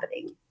already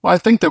happening. Well, I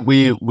think that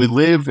we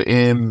live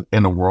in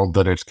a world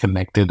that is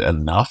connected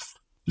enough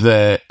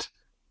that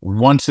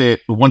once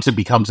it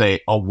becomes a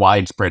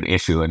widespread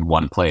issue in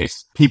one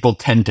place, people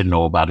tend to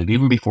know about it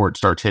even before it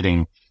starts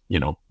hitting,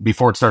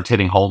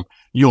 home.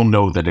 You'll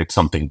know that it's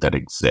something that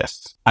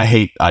exists.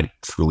 I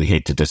truly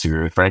hate to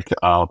disagree with Frank,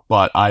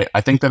 but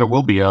I think that it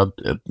will be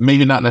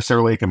maybe not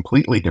necessarily a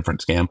completely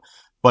different scam,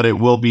 but it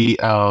will be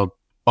a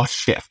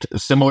shift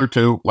similar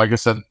to, like I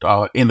said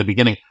in the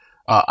beginning.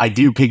 I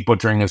do pig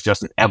butchering as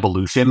just an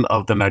evolution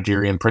of the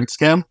Nigerian prince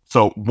scam.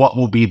 So what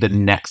will be the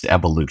next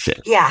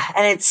evolution? Yeah,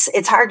 and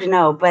it's hard to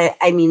know, but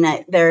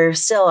there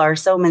still are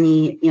so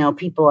many,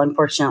 people,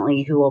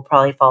 unfortunately, who will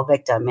probably fall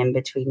victim in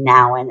between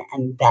now and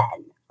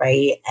then,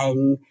 right?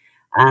 And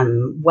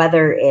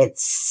whether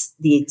it's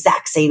the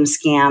exact same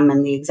scam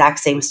and the exact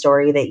same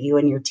story that you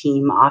and your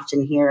team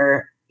often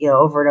hear,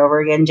 over and over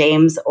again,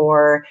 James,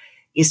 or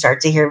you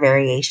start to hear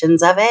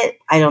variations of it.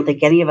 I don't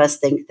think any of us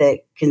think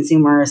that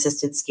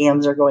consumer-assisted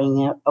scams are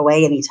going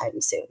away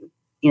anytime soon.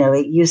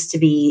 It used to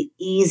be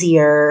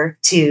easier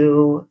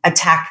to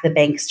attack the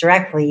banks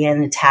directly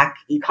and attack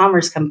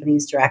e-commerce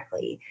companies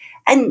directly.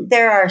 And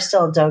there are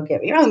still, don't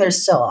get me wrong,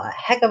 there's still a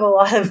heck of a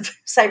lot of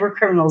cyber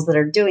criminals that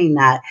are doing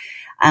that.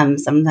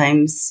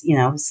 Sometimes,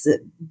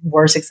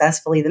 more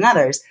successfully than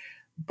others.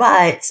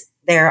 But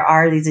there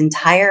are these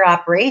entire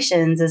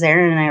operations, as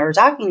Aaron and I were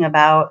talking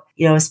about,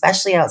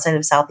 especially outside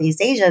of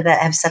Southeast Asia,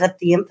 that have set up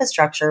the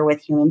infrastructure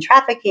with human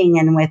trafficking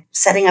and with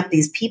setting up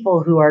these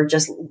people who are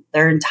just,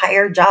 their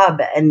entire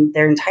job and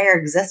their entire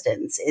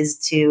existence is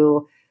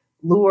to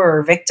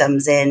lure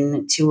victims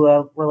into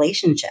a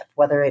relationship,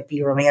 whether it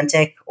be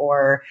romantic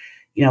or,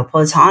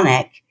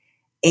 platonic.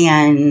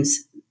 And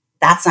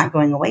that's not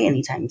going away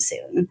anytime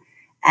soon.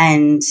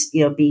 And,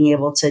 being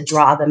able to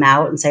draw them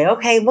out and say,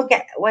 okay, look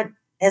at what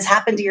has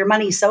happened to your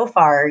money so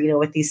far,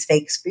 with these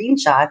fake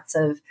screenshots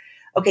of,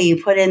 okay,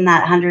 you put in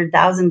that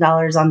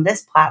 $100,000 on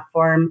this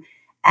platform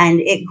and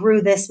it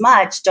grew this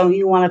much. Don't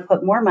you want to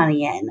put more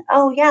money in?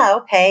 Oh, yeah.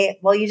 Okay.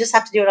 Well, you just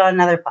have to do it on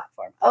another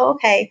platform. Oh,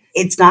 okay.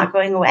 It's not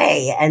going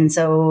away. And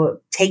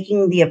so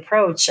taking the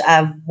approach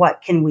of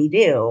what can we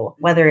do,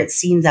 whether it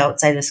seems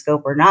outside of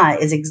scope or not,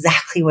 is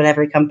exactly what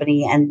every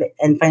company and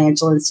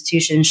financial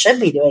institution should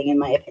be doing, in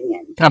my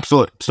opinion.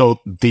 Absolutely. So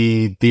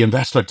the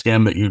investment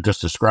scam that you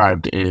just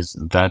described is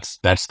that's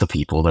the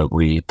people that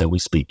we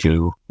speak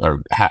to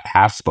or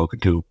have spoken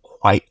to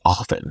quite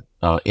often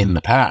in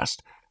the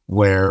past,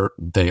 where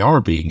they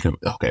are being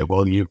okay.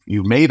 Well, you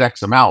made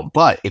X amount,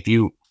 but if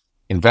you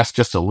invest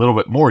just a little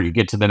bit more, you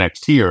get to the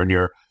next tier, and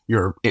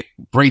your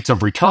rates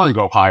of return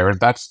go higher, and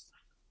that's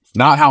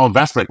not how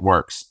investment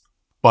works.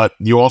 But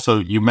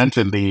you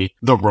mentioned the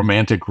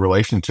romantic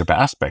relationship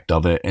aspect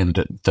of it,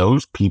 and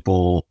those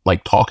people,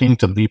 like talking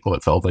to the people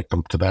that fell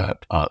victim to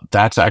that,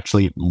 that's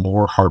actually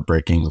more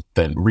heartbreaking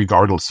than,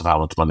 regardless of how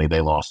much money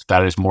they lost,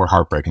 that is more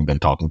heartbreaking than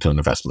talking to an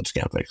investment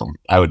scam victim.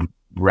 I would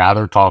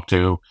rather talk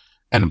to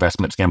an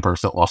investment scam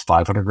person that lost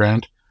 500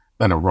 grand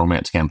than a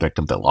romance scam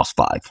victim that lost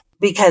five.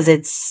 Because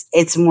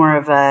it's more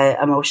of a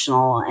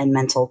emotional and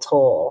mental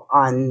toll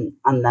on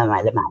them,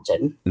 I'd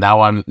imagine.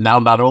 Now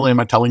not only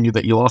am I telling you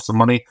that you lost some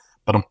money,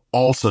 but I'm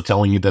also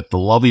telling you that the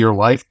love of your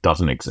life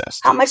doesn't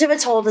exist. How much of a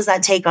toll does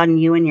that take on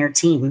you and your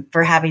team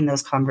for having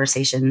those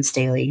conversations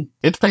daily?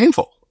 It's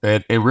painful.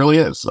 It really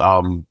is.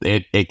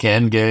 It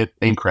can get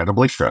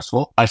incredibly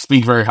stressful. I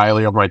speak very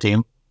highly of my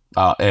team,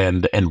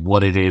 and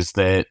what it is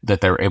that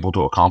they're able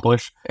to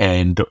accomplish,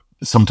 and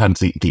sometimes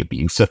the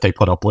abuse that they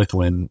put up with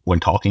when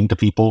talking to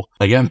people.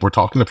 Again, we're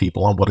talking to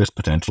people on what is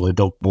potentially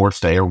the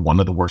worst day or one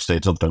of the worst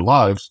days of their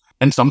lives,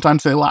 and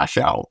sometimes they lash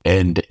out.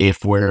 And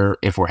if we're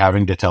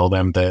having to tell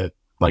them that,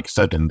 like I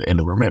said, in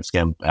the romance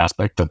scam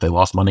aspect, that they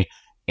lost money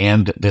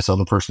and this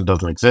other person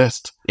doesn't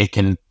exist, it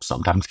can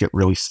sometimes get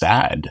really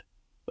sad.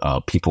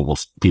 People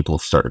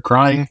have started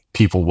crying.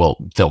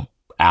 They'll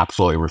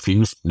absolutely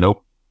refuse.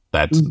 Nope,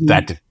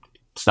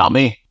 it's not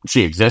me.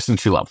 She exists and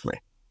she loves me.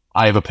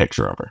 I have a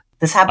picture of her.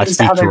 This happens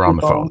to other people on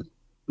the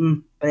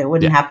phone, but it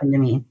wouldn't happen to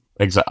me.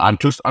 Exactly.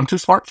 I'm too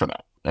smart for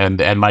that.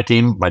 And my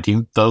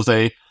team does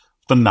a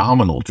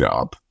phenomenal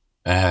job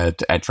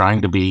at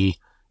trying to be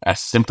as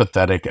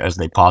sympathetic as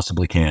they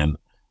possibly can,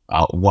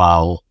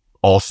 while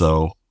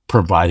also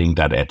providing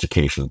that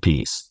education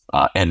piece,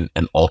 and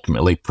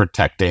ultimately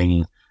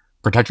protecting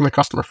the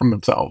customer from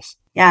themselves.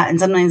 Yeah, and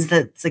sometimes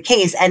that's the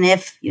case. And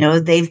if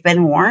they've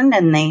been warned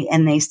and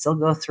they still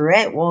go through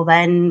it, well,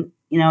 then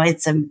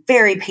it's a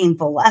very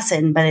painful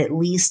lesson. But at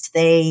least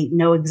they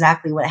know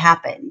exactly what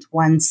happened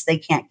once they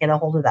can't get a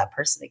hold of that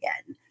person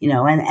again.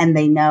 And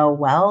they know,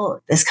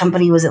 well, this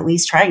company was at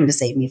least trying to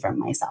save me from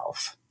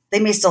myself. They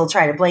may still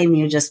try to blame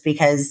you just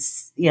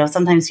because,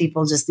 sometimes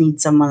people just need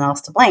someone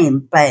else to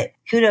blame. But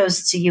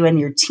kudos to you and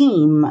your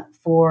team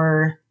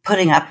for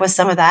putting up with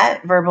some of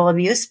that verbal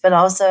abuse, but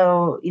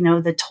also,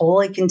 the toll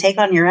it can take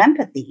on your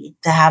empathy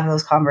to have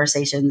those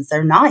conversations.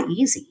 They're not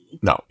easy.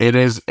 No, it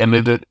is. And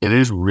it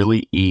is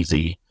really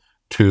easy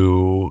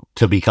to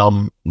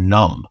become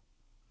numb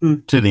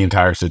to the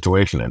entire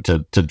situation and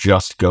to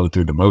just go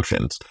through the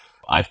motions.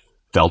 I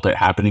felt it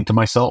happening to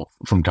myself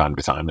from time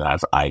to time.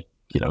 And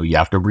you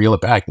have to reel it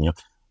back.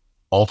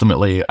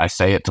 Ultimately, I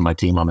say it to my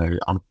team on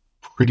a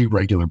pretty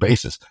regular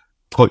basis.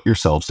 Put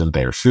yourselves in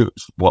their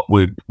shoes. What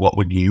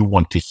would you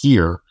want to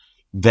hear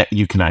that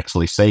you can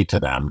actually say to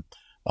them?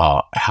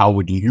 How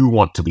would you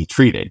want to be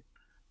treated?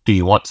 Do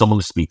you want someone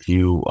to speak to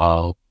you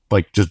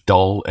like just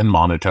dull and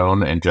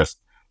monotone and just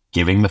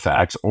giving the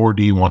facts, or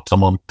do you want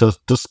someone to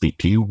speak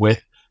to you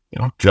with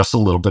just a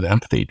little bit of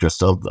empathy,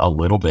 just a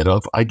little bit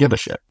of I give a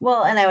shit?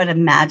 Well, and I would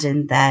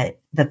imagine that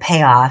the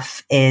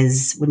payoff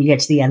is when you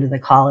get to the end of the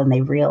call and they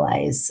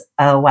realize,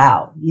 oh,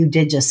 wow, you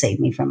did just save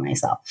me from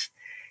myself.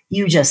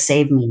 You just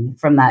saved me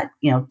from that,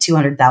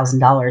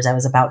 $200,000 I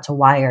was about to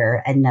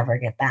wire and never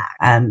get back.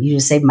 You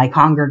just saved my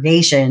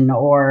congregation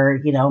or,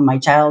 my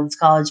child's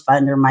college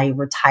fund or my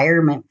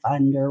retirement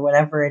fund or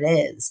whatever it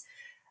is.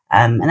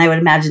 And I would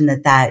imagine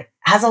that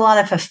has a lot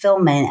of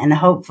fulfillment and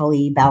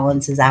hopefully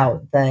balances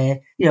out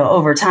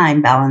over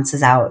time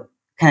balances out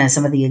kind of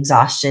some of the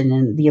exhaustion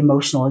and the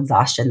emotional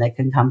exhaustion that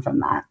can come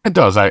from that. It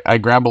does. I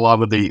grab a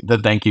lot of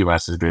the thank you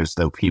messages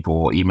that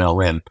people will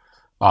email in.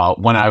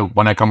 When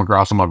I come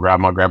across them, I'll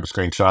grab a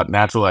screenshot.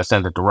 Naturally, I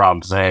send it to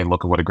Rob to say, hey,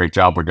 look at what a great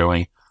job we're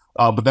doing.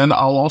 But then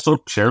I'll also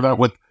share that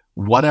with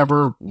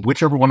whichever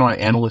one of my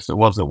analysts it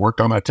was that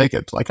worked on that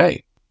ticket. It's like,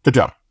 hey, good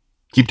job.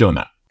 Keep doing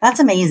that. That's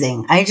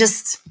amazing.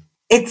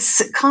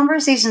 It's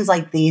conversations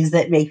like these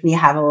that make me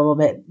have a little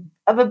bit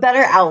of a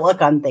better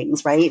outlook on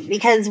things, right?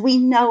 Because we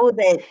know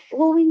that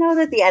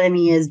the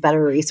enemy is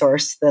better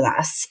resourced than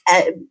us.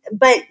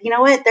 But you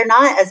know what? They're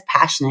not as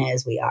passionate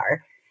as we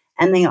are.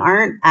 And they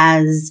aren't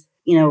as,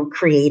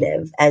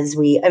 creative as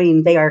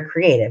they are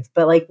creative,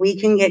 but like we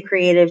can get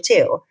creative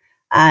too,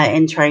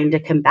 in trying to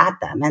combat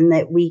them, and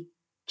that we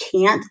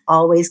can't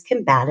always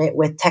combat it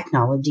with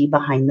technology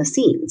behind the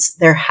scenes.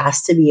 There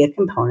has to be a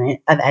component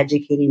of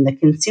educating the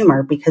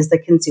consumer because the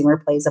consumer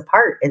plays a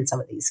part in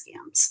some of these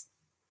scams.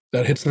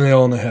 That hits the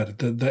nail on the head.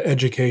 The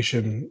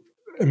education.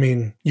 I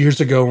mean, years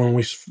ago when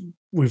we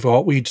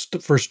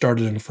first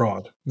started in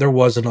fraud, there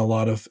wasn't a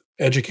lot of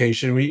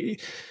education.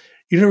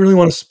 You didn't really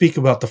want to speak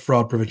about the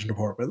fraud prevention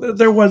department.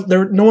 No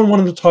one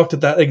wanted to talk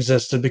that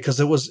existed because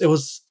it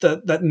was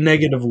that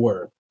negative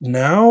word.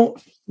 Now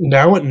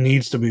it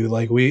needs to be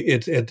like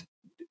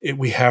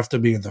we have to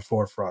be in the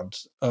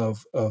forefront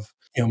of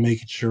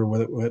making sure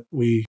what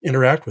we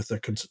interact with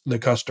the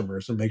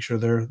customers and make sure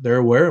they're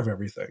aware of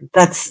everything.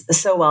 That's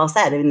so well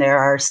said. I mean, there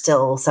are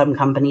still some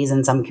companies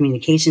and some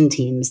communication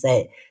teams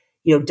that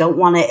don't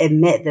want to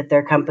admit that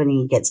their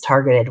company gets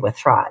targeted with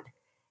fraud.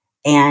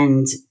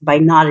 And by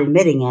not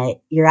admitting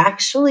it, you're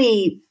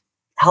actually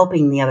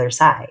helping the other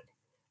side,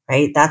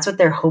 right? That's what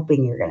they're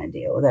hoping you're going to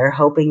do. They're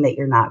hoping that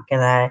you're not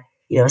going to,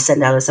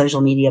 send out a social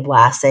media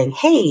blast saying,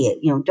 hey,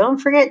 don't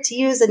forget to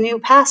use a new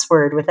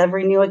password with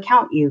every new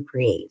account you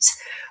create.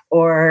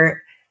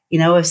 Or,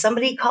 if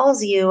somebody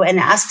calls you and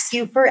asks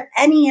you for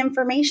any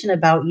information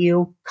about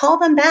you, call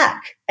them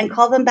back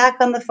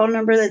on the phone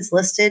number that's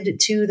listed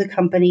to the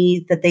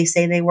company that they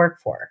say they work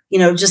for.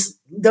 Just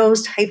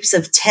those types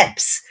of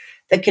tips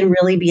that can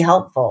really be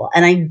helpful.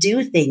 And I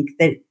do think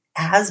that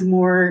as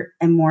more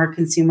and more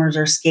consumers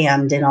are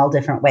scammed in all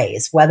different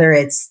ways, whether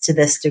it's to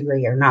this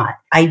degree or not,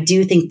 I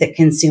do think that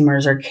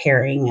consumers are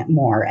caring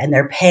more and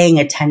they're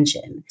paying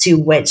attention to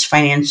which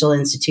financial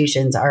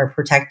institutions are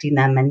protecting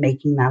them and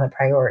making that a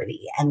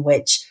priority, and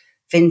which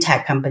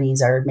fintech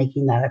companies are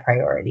making that a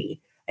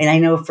priority. And I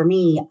know for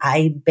me,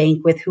 I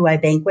bank with who I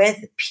bank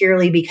with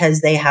purely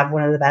because they have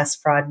one of the best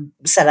fraud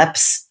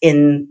setups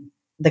in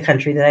the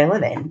country that I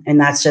live in. And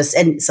that's just,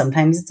 and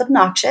sometimes it's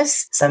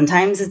obnoxious.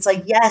 Sometimes it's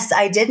like, yes,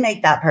 I did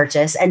make that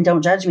purchase and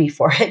don't judge me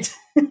for it.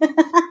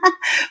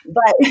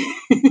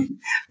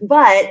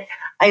 but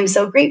I'm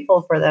so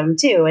grateful for them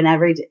too. And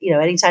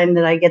anytime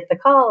that I get the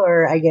call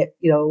or I get,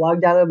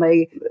 logged out of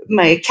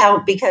my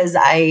account because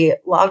I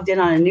logged in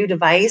on a new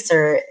device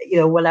or,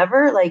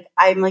 whatever, like,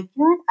 I'm like,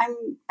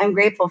 I'm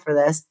grateful for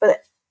this. But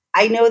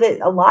I know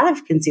that a lot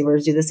of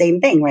consumers do the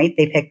same thing, right?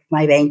 They pick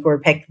my bank or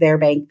pick their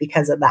bank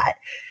because of that.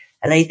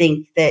 And I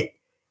think that,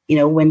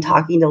 when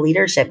talking to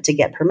leadership to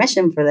get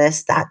permission for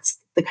this, that's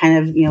the kind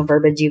of,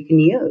 verbiage you can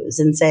use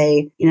and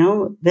say,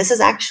 this is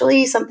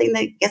actually something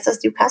that gets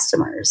us new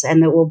customers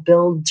and that will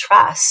build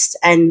trust,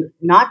 and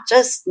not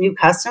just new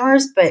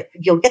customers, but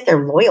you'll get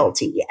their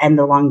loyalty and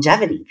the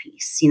longevity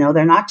piece.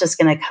 They're not just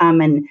going to come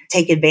and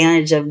take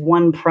advantage of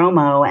one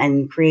promo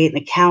and create an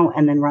account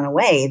and then run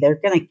away. They're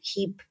going to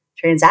keep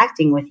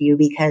transacting with you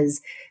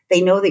because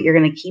they know that you're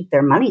going to keep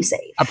their money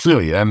safe.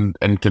 Absolutely.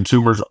 And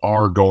consumers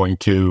are going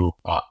to,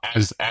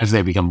 as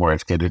they become more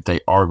educated, they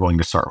are going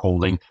to start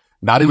holding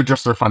not even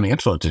just their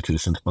financial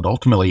institutions, but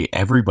ultimately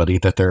everybody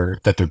that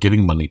they're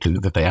giving money to,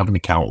 that they have an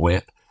account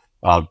with,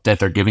 that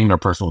they're giving their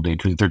personal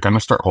data to. They're going to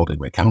start holding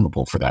them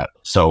accountable for that.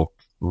 So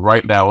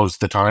right now is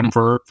the time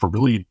for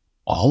really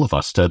all of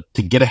us to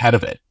get ahead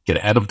of it, get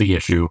ahead of the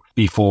issue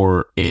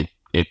before it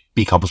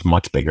becomes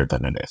much bigger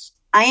than it is.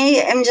 I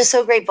am just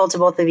so grateful to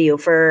both of you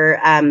for,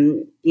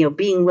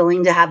 being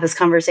willing to have this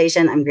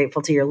conversation. I'm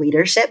grateful to your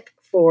leadership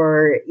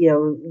for,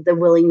 the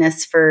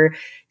willingness for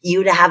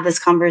you to have this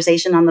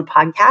conversation on the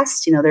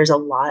podcast. There's a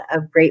lot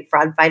of great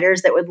fraud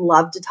fighters that would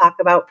love to talk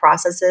about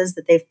processes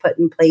that they've put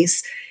in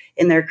place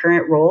in their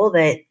current role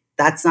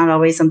that's not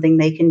always something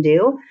they can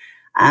do.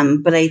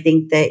 But I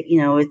think that,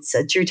 it's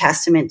a true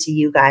testament to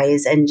you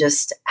guys and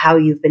just how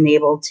you've been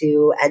able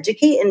to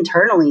educate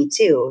internally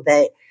too,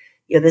 that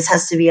this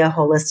has to be a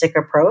holistic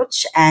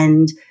approach,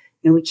 and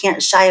we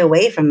can't shy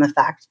away from the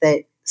fact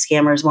that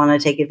scammers want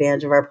to take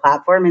advantage of our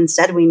platform.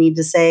 Instead, we need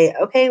to say,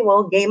 okay,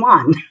 well, game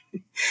on.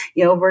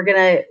 We're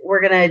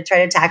gonna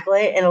try to tackle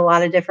it in a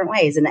lot of different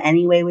ways, in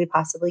any way we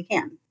possibly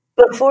can.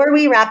 Before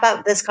we wrap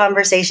up this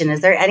conversation,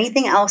 is there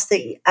anything else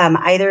that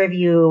either of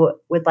you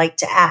would like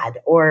to add,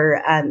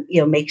 or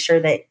make sure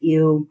that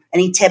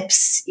any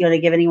tips to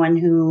give anyone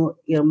who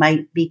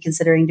might be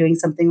considering doing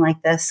something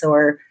like this,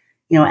 or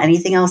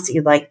anything else that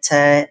you'd like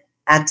to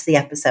add to the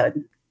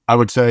episode? I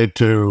would say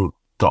to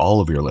all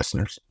of your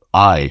listeners,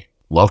 I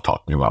love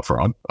talking about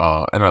fraud,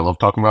 and I love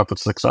talking about the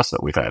success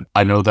that we've had.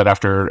 I know that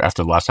after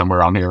the last time we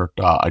were on here,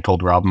 I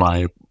told Rob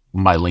my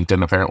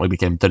LinkedIn apparently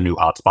became the new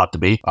hotspot to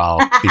be,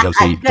 because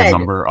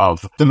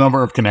the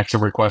number of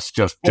connection requests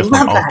just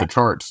went off the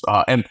charts,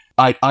 and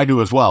I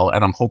do as well,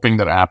 and I'm hoping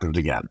that it happens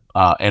again.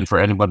 And for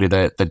anybody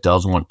that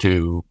does want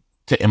to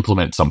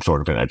implement some sort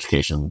of an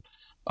education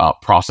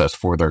process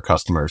for their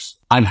customers,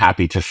 I'm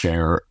happy to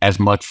share as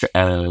much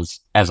as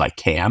I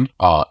can,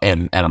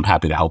 and I'm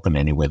happy to help in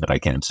any way that I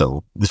can.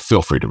 So just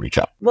feel free to reach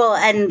out. Well,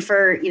 and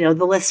for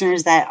the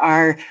listeners that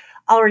are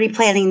already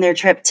planning their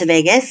trip to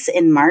Vegas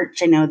in March,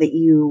 I know that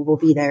you will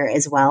be there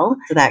as well,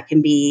 so that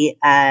can be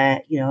a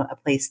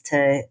place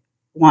to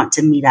want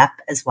to meet up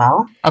as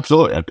well.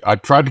 Absolutely. I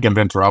tried to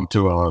convince Rob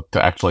to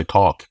actually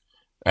talk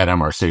at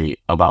MRC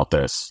about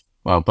this.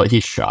 But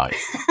he's shy.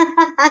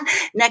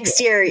 Next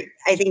year,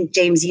 I think,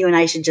 James, you and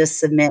I should just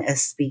submit a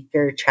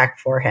speaker track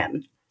for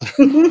him.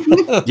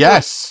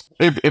 Yes.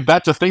 If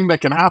that's a thing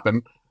that can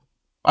happen,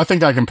 I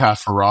think I can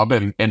pass for Rob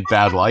in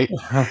bad light.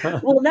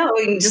 Well, no,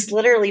 we can just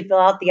literally fill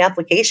out the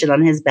application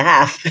on his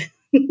behalf.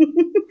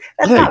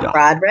 That's not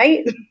fraud,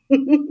 right?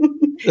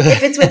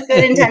 If it's with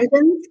good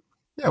intentions.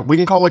 Yeah, we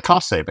can call it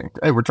cost saving.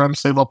 Hey, we're trying to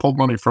save Uphold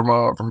money from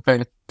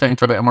paying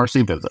for the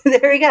MRC visit.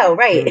 There we go.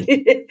 Right.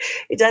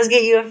 It does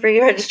get you a free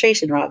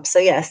registration, Rob. So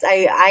yes,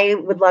 I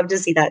would love to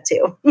see that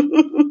too.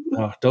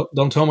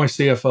 Don't tell my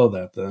CFO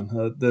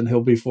that then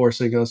he'll be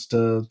forcing us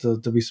to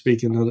be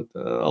speaking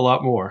a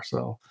lot more.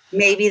 So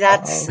maybe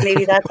that's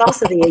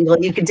also the angle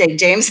you could take,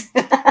 James.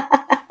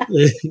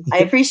 I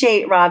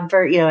appreciate Rob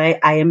for, I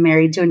am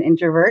married to an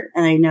introvert,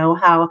 and I know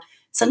how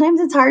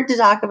sometimes it's hard to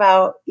talk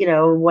about,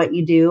 what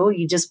you do.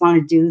 You just want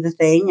to do the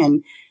thing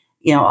and,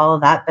 all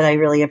of that. But I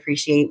really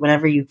appreciate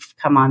whenever you've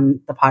come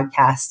on the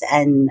podcast,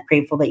 and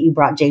grateful that you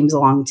brought James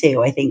along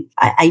too.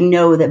 I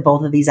know that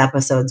both of these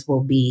episodes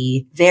will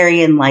be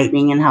very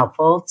enlightening and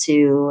helpful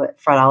to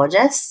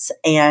fraudologists.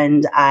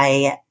 And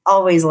I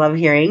always love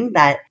hearing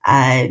that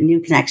new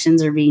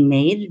connections are being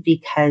made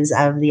because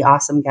of the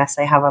awesome guests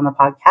I have on the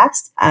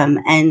podcast.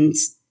 And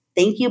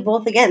thank you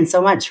both again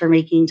so much for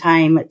making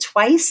time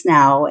twice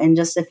now in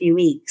just a few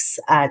weeks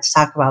to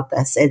talk about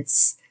this.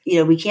 It's,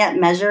 we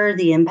can't measure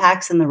the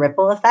impacts and the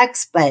ripple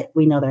effects, but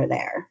we know they're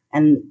there.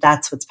 And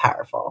that's what's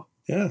powerful.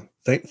 Yeah.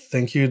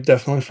 Thank you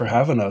definitely for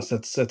having us.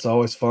 It's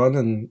always fun,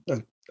 and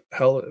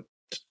hell,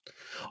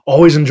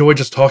 always enjoy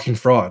just talking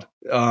fraud.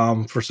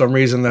 For some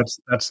reason,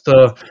 that's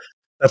the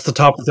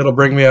topic that'll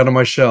bring me out of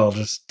my shell,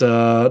 just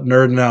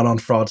nerding out on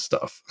fraud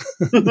stuff.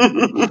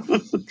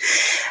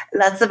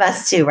 That's the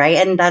best too, right?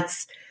 And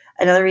that's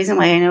another reason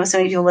why I know so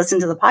many people listen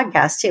to the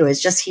podcast too,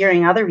 is just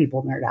hearing other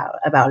people nerd out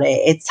about it.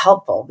 It's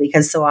helpful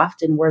because so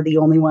often we're the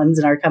only ones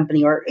in our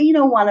company, or,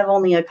 one of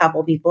only a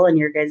couple people in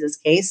your guys'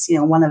 case,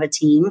 one of a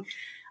team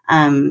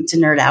to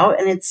nerd out.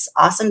 And it's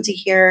awesome to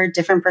hear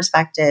different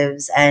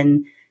perspectives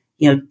and,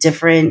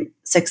 different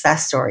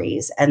success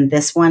stories. And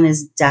this one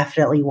is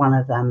definitely one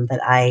of them that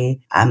I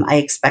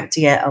expect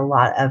to get a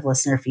lot of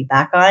listener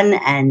feedback on.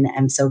 And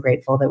I'm so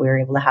grateful that we were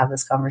able to have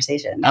this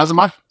conversation. As am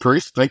I,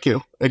 Priest. Thank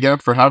you again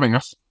for having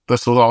us.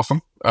 This was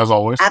awesome, as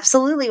always.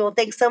 Absolutely. Well,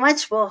 thanks so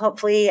much. We'll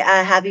hopefully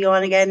have you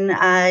on again,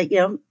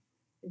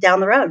 down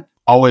the road.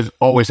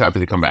 Always happy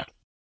to come back.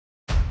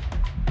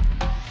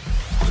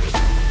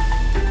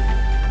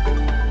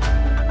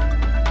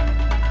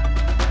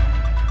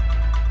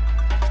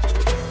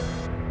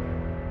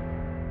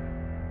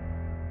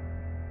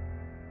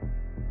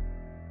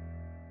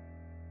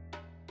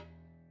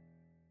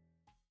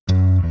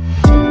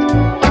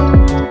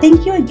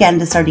 Thank you again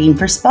to Sardine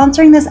for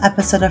sponsoring this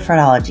episode of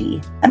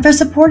Fraudology and for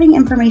supporting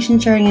information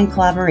sharing and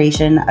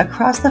collaboration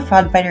across the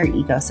FraudFighter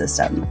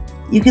ecosystem.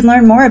 You can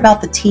learn more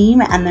about the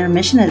team and their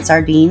mission at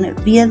Sardine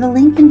via the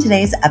link in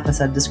today's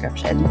episode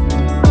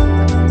description.